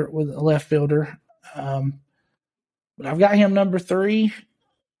a left fielder. But I've got him number 3,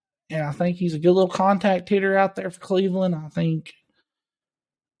 and I think he's a good little contact hitter out there for Cleveland. I think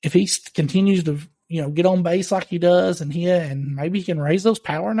if he continues to get on base like he does and maybe he can raise those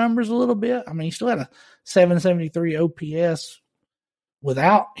power numbers a little bit. He still had a 773 OPS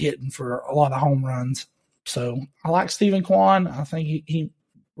without hitting for a lot of home runs. So I like Stephen Kwan. I think he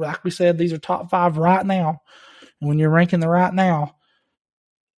like we said, these are top 5 right now. And when you're ranking the right now,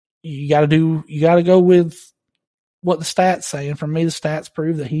 you got to go with what the stats say. And for me, the stats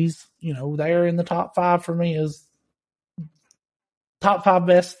prove that he's, there in the top 5 for me is top 5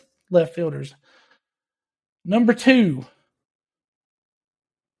 best left fielders. Number 2,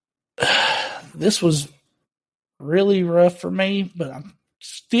 this was really rough for me, but I'm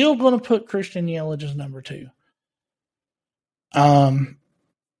still going to put Christian Yelich as number 2. I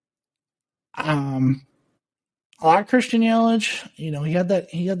like Christian Yelich. He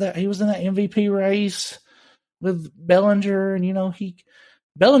was in that MVP race with Bellinger, and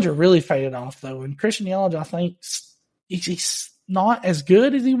Bellinger really faded off though. And Christian Yelich, I think he's not as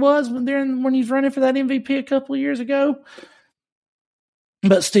good as he was when he's running for that MVP a couple of years ago.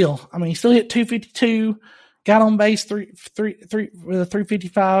 But still, he still hit 252, got on base three with a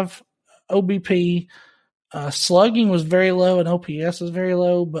 355 OBP. Slugging was very low and OPS was very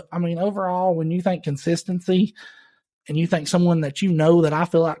low. But overall, when you think consistency and you think someone that that I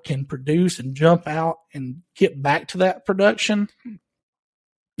feel like can produce and jump out and get back to that production,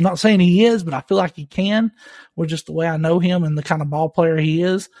 I'm not saying he is, but I feel like he can with just the way I know him and the kind of ball player he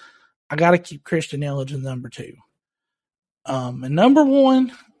is. I got to keep Christian Yelich in number 2. And number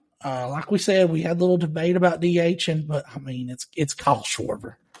 1, like we said, we had a little debate about DHing, but it's Kyle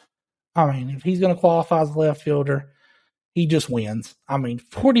Schwarber. If he's going to qualify as a left fielder, he just wins. I mean,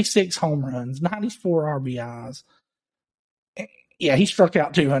 46 home runs, 94 RBIs. Yeah, he struck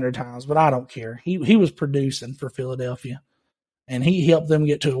out 200 times, but I don't care. He was producing for Philadelphia, and he helped them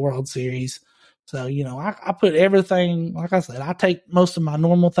get to a World Series. So, I put everything, like I said, I take most of my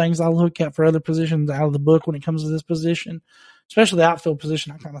normal things I look at for other positions out of the book when it comes to this position, especially the outfield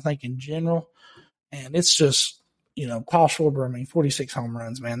position. I kind of think in general. And it's just, Kyle Schwarber, I mean, 46 home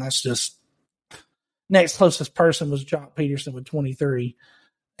runs, man. That's just next closest person was Jock Peterson with 23.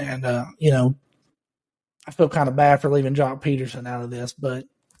 And, I feel kind of bad for leaving Jock Peterson out of this, but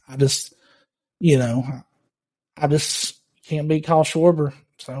I just can't beat Kyle Schwarber.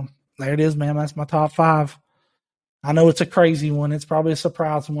 So there it is, man. That's my top 5. I know it's a crazy one. It's probably a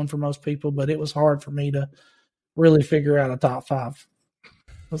surprising one for most people, but it was hard for me to really figure out a top 5.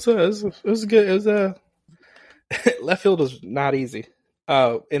 It was good. It was left field was not easy.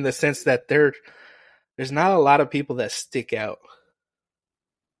 In the sense that there's not a lot of people that stick out.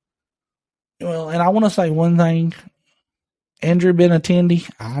 Well, and I want to say one thing. Andrew Benintendi,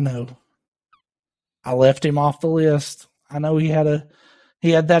 I know. I left him off the list. I know he had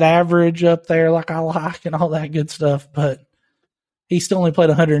that average up there like I like and all that good stuff, but he still only played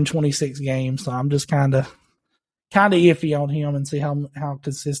 126 games, so I'm just kind of iffy on him and see how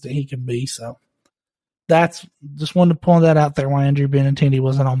consistent he can be. So that's just wanted to point that out there why Andrew Benintendi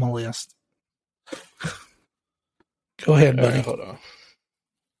wasn't on my list. Go ahead, buddy. Right, hold on.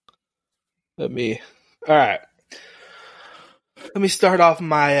 All right. Let me start off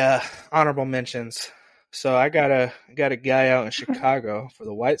my honorable mentions. So I got a guy out in Chicago for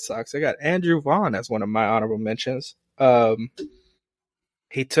the White Sox. I got Andrew Vaughn as one of my honorable mentions.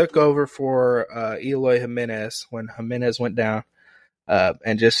 He took over for Eloy Jimenez when Jimenez went down,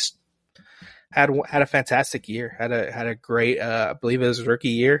 and just had a fantastic year. Had a great, I believe it was his rookie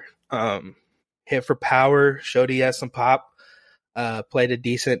year. Hit for power, showed he has some pop. Played a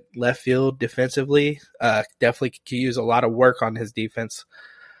decent left field defensively. Definitely could use a lot of work on his defense.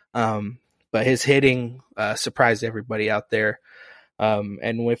 But his hitting surprised everybody out there.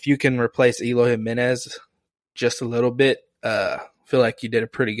 And if you can replace Eloy Jimenez just a little bit, feel like you did a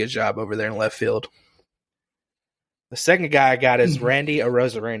pretty good job over there in left field. The second guy I got is Randy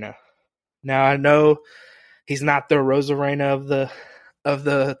Arozarena. Now I know he's not the Arozarena of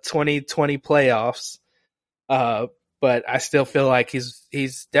the 2020 playoffs, but I still feel like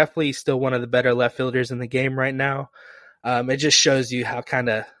he's definitely still one of the better left fielders in the game right now. It just shows you how kind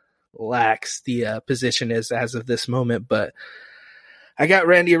of lax the position is as of this moment. But I got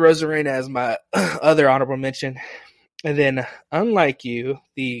Randy Arozarena as my other honorable mention. And then, unlike you,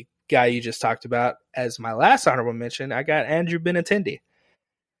 the guy you just talked about, as my last honorable mention, I got Andrew Benintendi.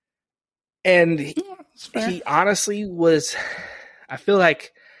 And he honestly was, I feel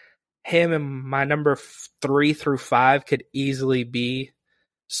like him and my number 3 through 5 could easily be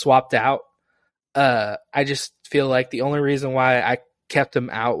swapped out. I just feel like the only reason why I kept him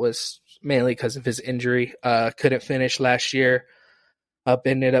out was mainly because of his injury. Couldn't finish last year.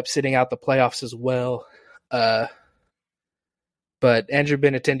 Ended up sitting out the playoffs as well. But Andrew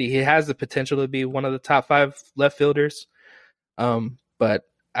Benintendi, he has the potential to be one of the top 5 left fielders. But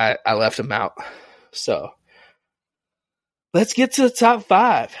I left him out. So let's get to the top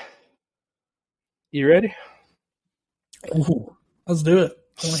 5. You ready? Ooh, let's do it.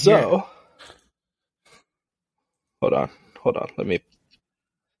 So, hold on. Let me.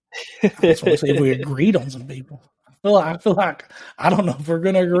 I just want to see if we agreed on some people. I feel like I don't know if we're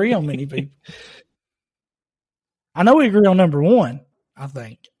going to agree on many people. I know we agree on number 1, I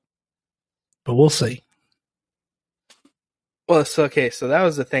think, but we'll see. Well, it's okay. So that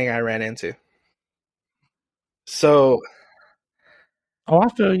was the thing I ran into. So, I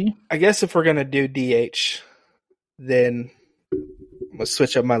feel you. I guess if we're going to do DH, then I'm going to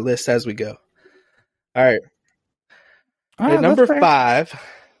switch up my list as we go. All right. At number 5,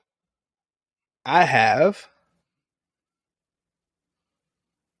 I have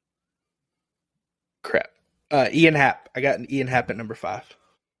Ian Happ. I got an Ian Happ at number 5.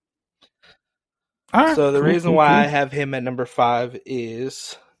 So the reason why I have him at number 5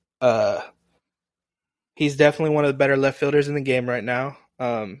 is he's definitely one of the better left fielders in the game right now.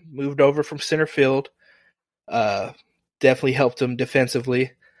 Moved over from center field. Definitely helped him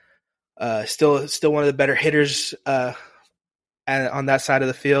defensively. Still one of the better hitters on that side of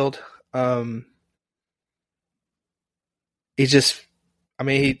the field.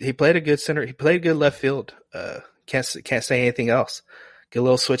 He played a good center. He played good left field. Can't say anything else. Get a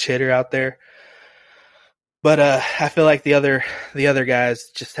little switch hitter out there. But I feel like the other guys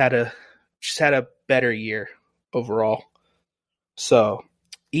just had a better year overall. So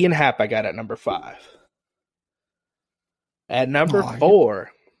Ian Happ I got at number 5. At number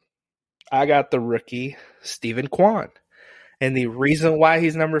 4, I got the rookie Stephen Kwan. And the reason why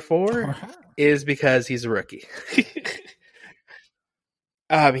he's number 4 is because he's a rookie. He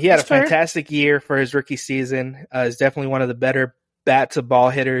had a fantastic year for his rookie season. He's definitely one of the better bat to ball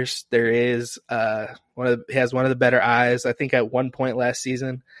hitters there is. He has one of the better eyes. I think at one point last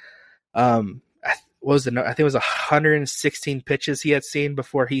season, I think it was 116 pitches he had seen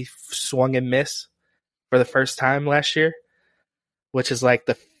before he swung and missed for the first time last year, which is like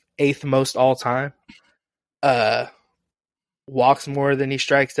the 8th most all time. Walks more than he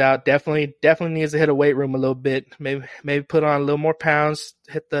strikes out. Definitely needs to hit a weight room a little bit. Maybe put on a little more pounds.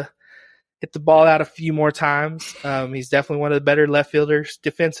 Hit the ball out a few more times. He's definitely one of the better left fielders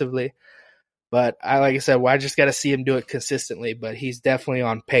defensively. But like I said, I just got to see him do it consistently. But he's definitely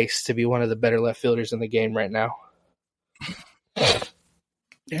on pace to be one of the better left fielders in the game right now.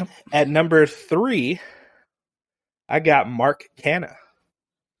 Yeah. At number 3, I got Mark Canha.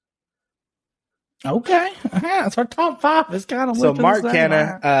 Okay, that's our top 5. It's kind of so Mark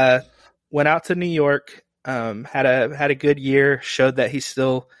Canha went out to New York, had a good year, showed that he's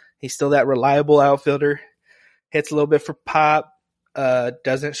still that reliable outfielder. Hits a little bit for pop,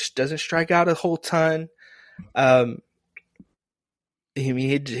 doesn't strike out a whole ton.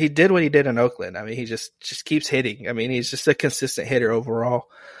 He did what he did in Oakland. I mean, he just keeps hitting. I mean, he's just a consistent hitter overall.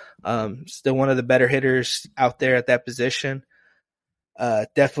 Still one of the better hitters out there at that position.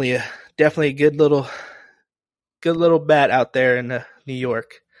 Definitely a good little bat out there in New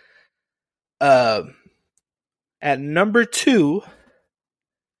York. At number 2,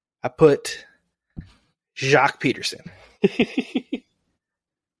 I put Joc Pederson.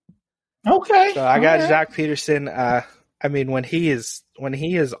 Okay. So I got Joc Pederson. I mean, when he is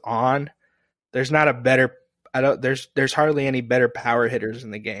on, there's not a better. There's hardly any better power hitters in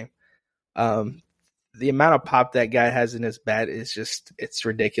the game. The amount of pop that guy has in his bat is it's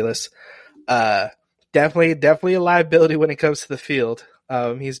ridiculous. Definitely a liability when it comes to the field.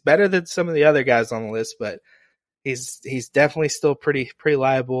 He's better than some of the other guys on the list, but he's definitely still pretty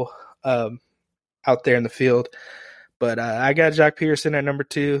liable out there in the field. But I got Joc Pederson at number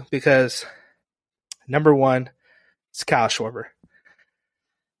 2 because number 1 is Kyle Schwarber.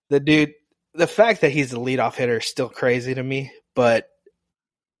 The fact that he's the leadoff hitter is still crazy to me, but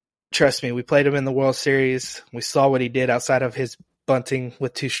trust me, we played him in the World Series. We saw what he did outside of his bunting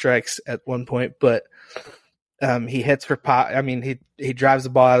with 2 strikes at one point, but he hits for pop. I mean, he drives the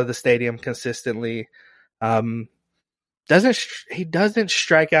ball out of the stadium consistently. He doesn't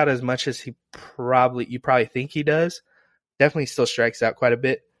strike out as much as you probably think he does. Definitely still strikes out quite a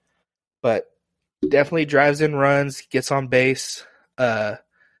bit, but definitely drives in runs, gets on base,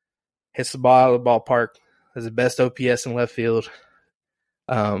 hits the ball out of the ballpark, has the best OPS in left field.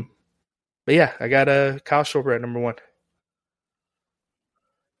 But yeah, I got Kyle Schwarber at number 1.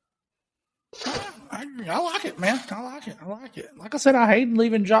 I like it, man. I like it. Like I said, I hate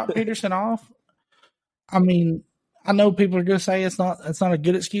leaving Joc Pederson off. I mean, I know people are going to say it's not a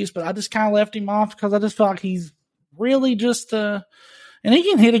good excuse, but I just kind of left him off because I just feel like he's really just and he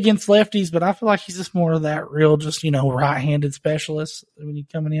can hit against lefties, but I feel like he's just more of that real just, right-handed specialist when he's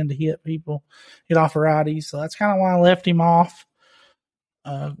coming in to hit people, hit off righties. So that's kind of why I left him off.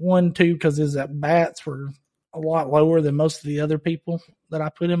 1, 2, because his at-bats were a lot lower than most of the other people that I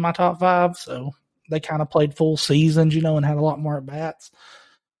put in my top 5. So they kind of played full seasons, and had a lot more at-bats.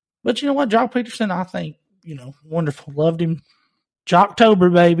 But you know what? Joc Pederson, I think, wonderful. Loved him.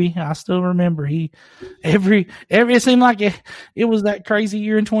 Jocktober, baby. I still remember it seemed like it was that crazy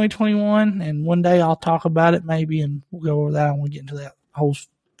year in 2021. And one day I'll talk about it maybe, and we'll go over that. I want to get into that whole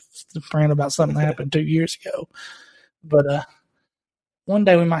rant about something that happened 2 years ago. But, one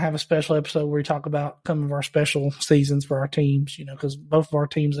day we might have a special episode where we talk about some of our special seasons for our teams, because both of our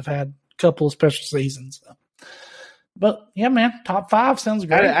teams have had a couple of special seasons. So. But yeah, man, top 5 sounds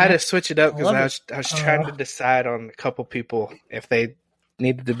great. I had to switch it up because I was trying to decide on a couple people if they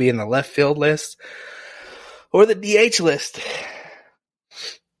needed to be in the left field list or the DH list.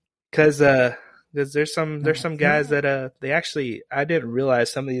 Because there's some guys that they actually, I didn't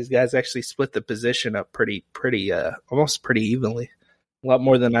realize some of these guys actually split the position up pretty almost pretty evenly. A lot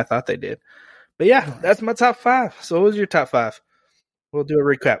more than I thought they did. But yeah, that's my top 5. So what was your top 5? We'll do a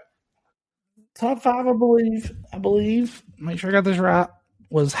recap. Top 5, I believe, make sure I got this right,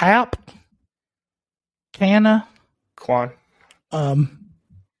 was Hap, Canha, Kwan,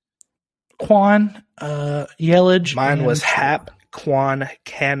 Yelich. Mine was Hap, Kwan,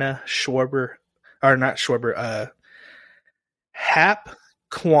 Canha, Schwarber, or not Schwarber, Hap,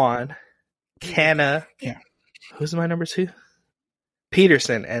 Kwan, Canha. Yeah. Who's my number 2?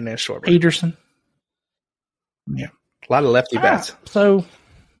 Pederson, and then Schwarber. Pederson. Yeah. A lot of lefty bats. So,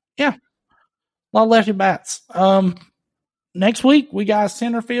 yeah, a lot of lefty bats. Next week we got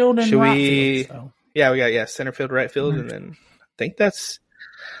center field and right field. So. Yeah, we got center field, right field, and then I think that's.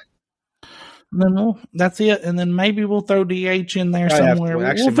 And then that's it, and then maybe we'll throw DH in there somewhere.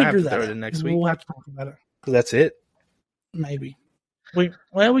 We'll figure that out next week. We'll have to talk about it. That's it. Maybe we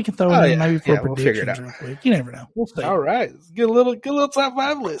can throw it in maybe for predictions. We'll figure it out real quick. You never know. We'll see. All right, good little top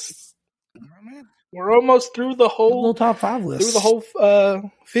 5 list. We're almost through the whole top 5 list. Through the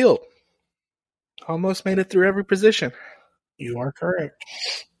whole field. Almost made it through every position. You are correct.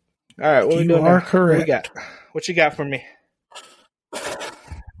 All right, what we doing? You are correct. What you got for me?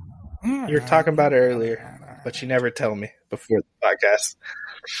 You were talking about it earlier, but you never tell me before the podcast.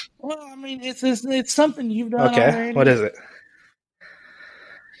 Well, I mean, it's something you've done already. What is it?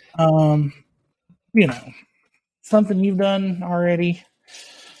 Something you've done already.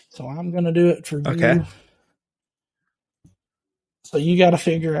 So I'm going to do it for you. Okay. So you got to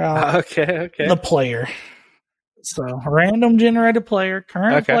figure out the player. So a random generated player,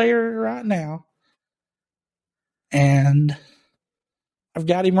 current player right now. And I've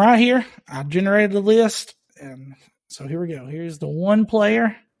got him right here. I generated the list. And so here we go. Here's the one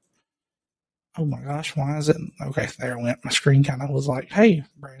player. Oh my gosh, why is it? Okay, there it went. My screen kind of was like, hey,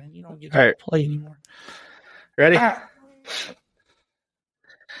 Brandon, you don't get to play anymore. Ready?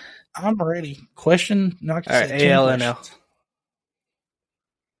 I'm ready. Question, not all right, AL and L.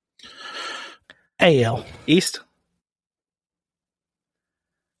 AL. East?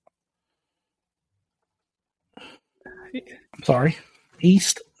 I'm sorry.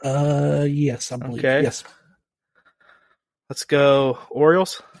 East? Yes, I believe. Okay. Yes. Let's go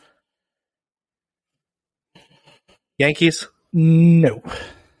Orioles. Yankees? No.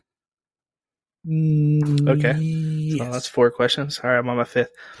 Okay. Yes. So that's 4 questions. All right, I'm on my 5th.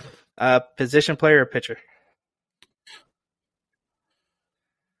 Position player or pitcher?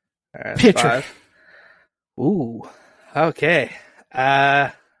 All right, pitcher. 5. Ooh. Okay.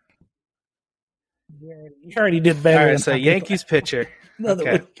 You already did better. All right, so Yankees pitcher.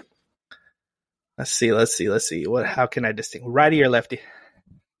 Okay. Week. Let's see. How can I distinguish? Righty or lefty?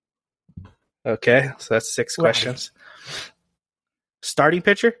 Okay, so that's 6 questions. Starting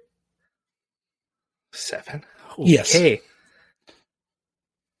pitcher? 7. Yes. Okay.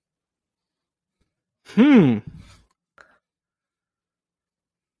 Trying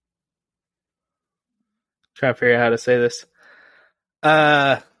to figure out how to say this.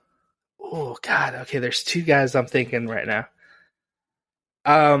 Oh God. Okay, there's 2 guys I'm thinking right now.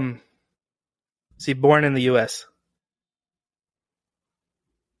 Is he born in the U.S.?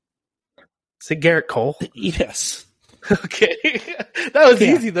 Is it Garrett Cole? Yes. Okay. That was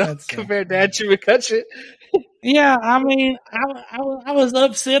easy, though, compared to Andrew McCutcheon. Yeah, I mean, I was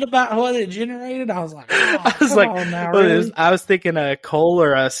upset about what it generated. I was like, really? I was thinking Cole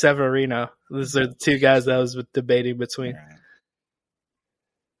or Severino. Those are the 2 guys that I was debating between. Right.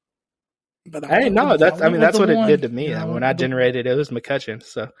 But that's what it did to me. When I generated it was McCutcheon.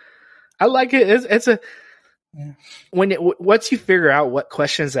 So I like it. It's a once you figure out what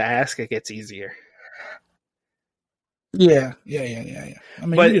questions to ask, it gets easier. Yeah. I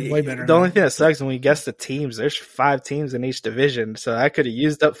mean, but you did way better. The only thing that sucks when we guess the teams, there's 5 teams in each division, so I could have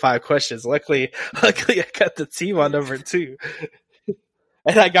used up 5 questions. Luckily, I got the team on number 2,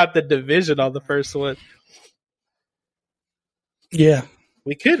 and I got the division on the first one. Yeah,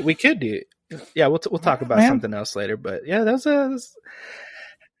 we could do it. Yeah, we'll talk about something else later. But yeah, that was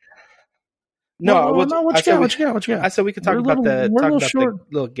What you got? I said we could talk about the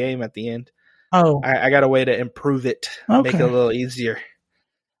little game at the end. Oh, I got a way to improve it, make it a little easier.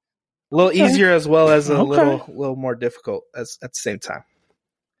 A little easier as well as a little more difficult at the same time.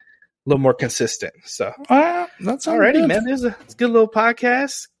 A little more consistent. So that's alrighty, man. It's a good little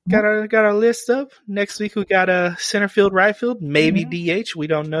podcast. Got our list up. Next week we got a center field, right field, maybe DH. We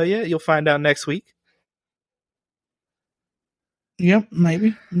don't know yet. You'll find out next week. Yep,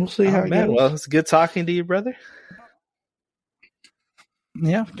 maybe. We'll see how it goes. Well, it's good talking to you, brother.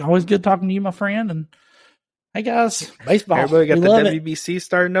 Yeah, always good talking to you, my friend. And hey, guys, baseball. Everybody got the WBC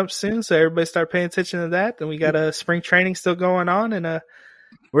starting up soon, so everybody start paying attention to that. Then we got a spring training still going on, and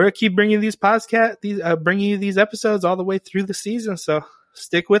we're gonna keep bringing these bringing you these episodes all the way through the season. So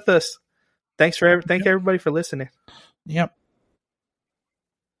stick with us. Thank everybody for listening. Yep.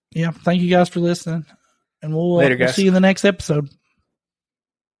 Thank you guys for listening, and we'll see you in the next episode.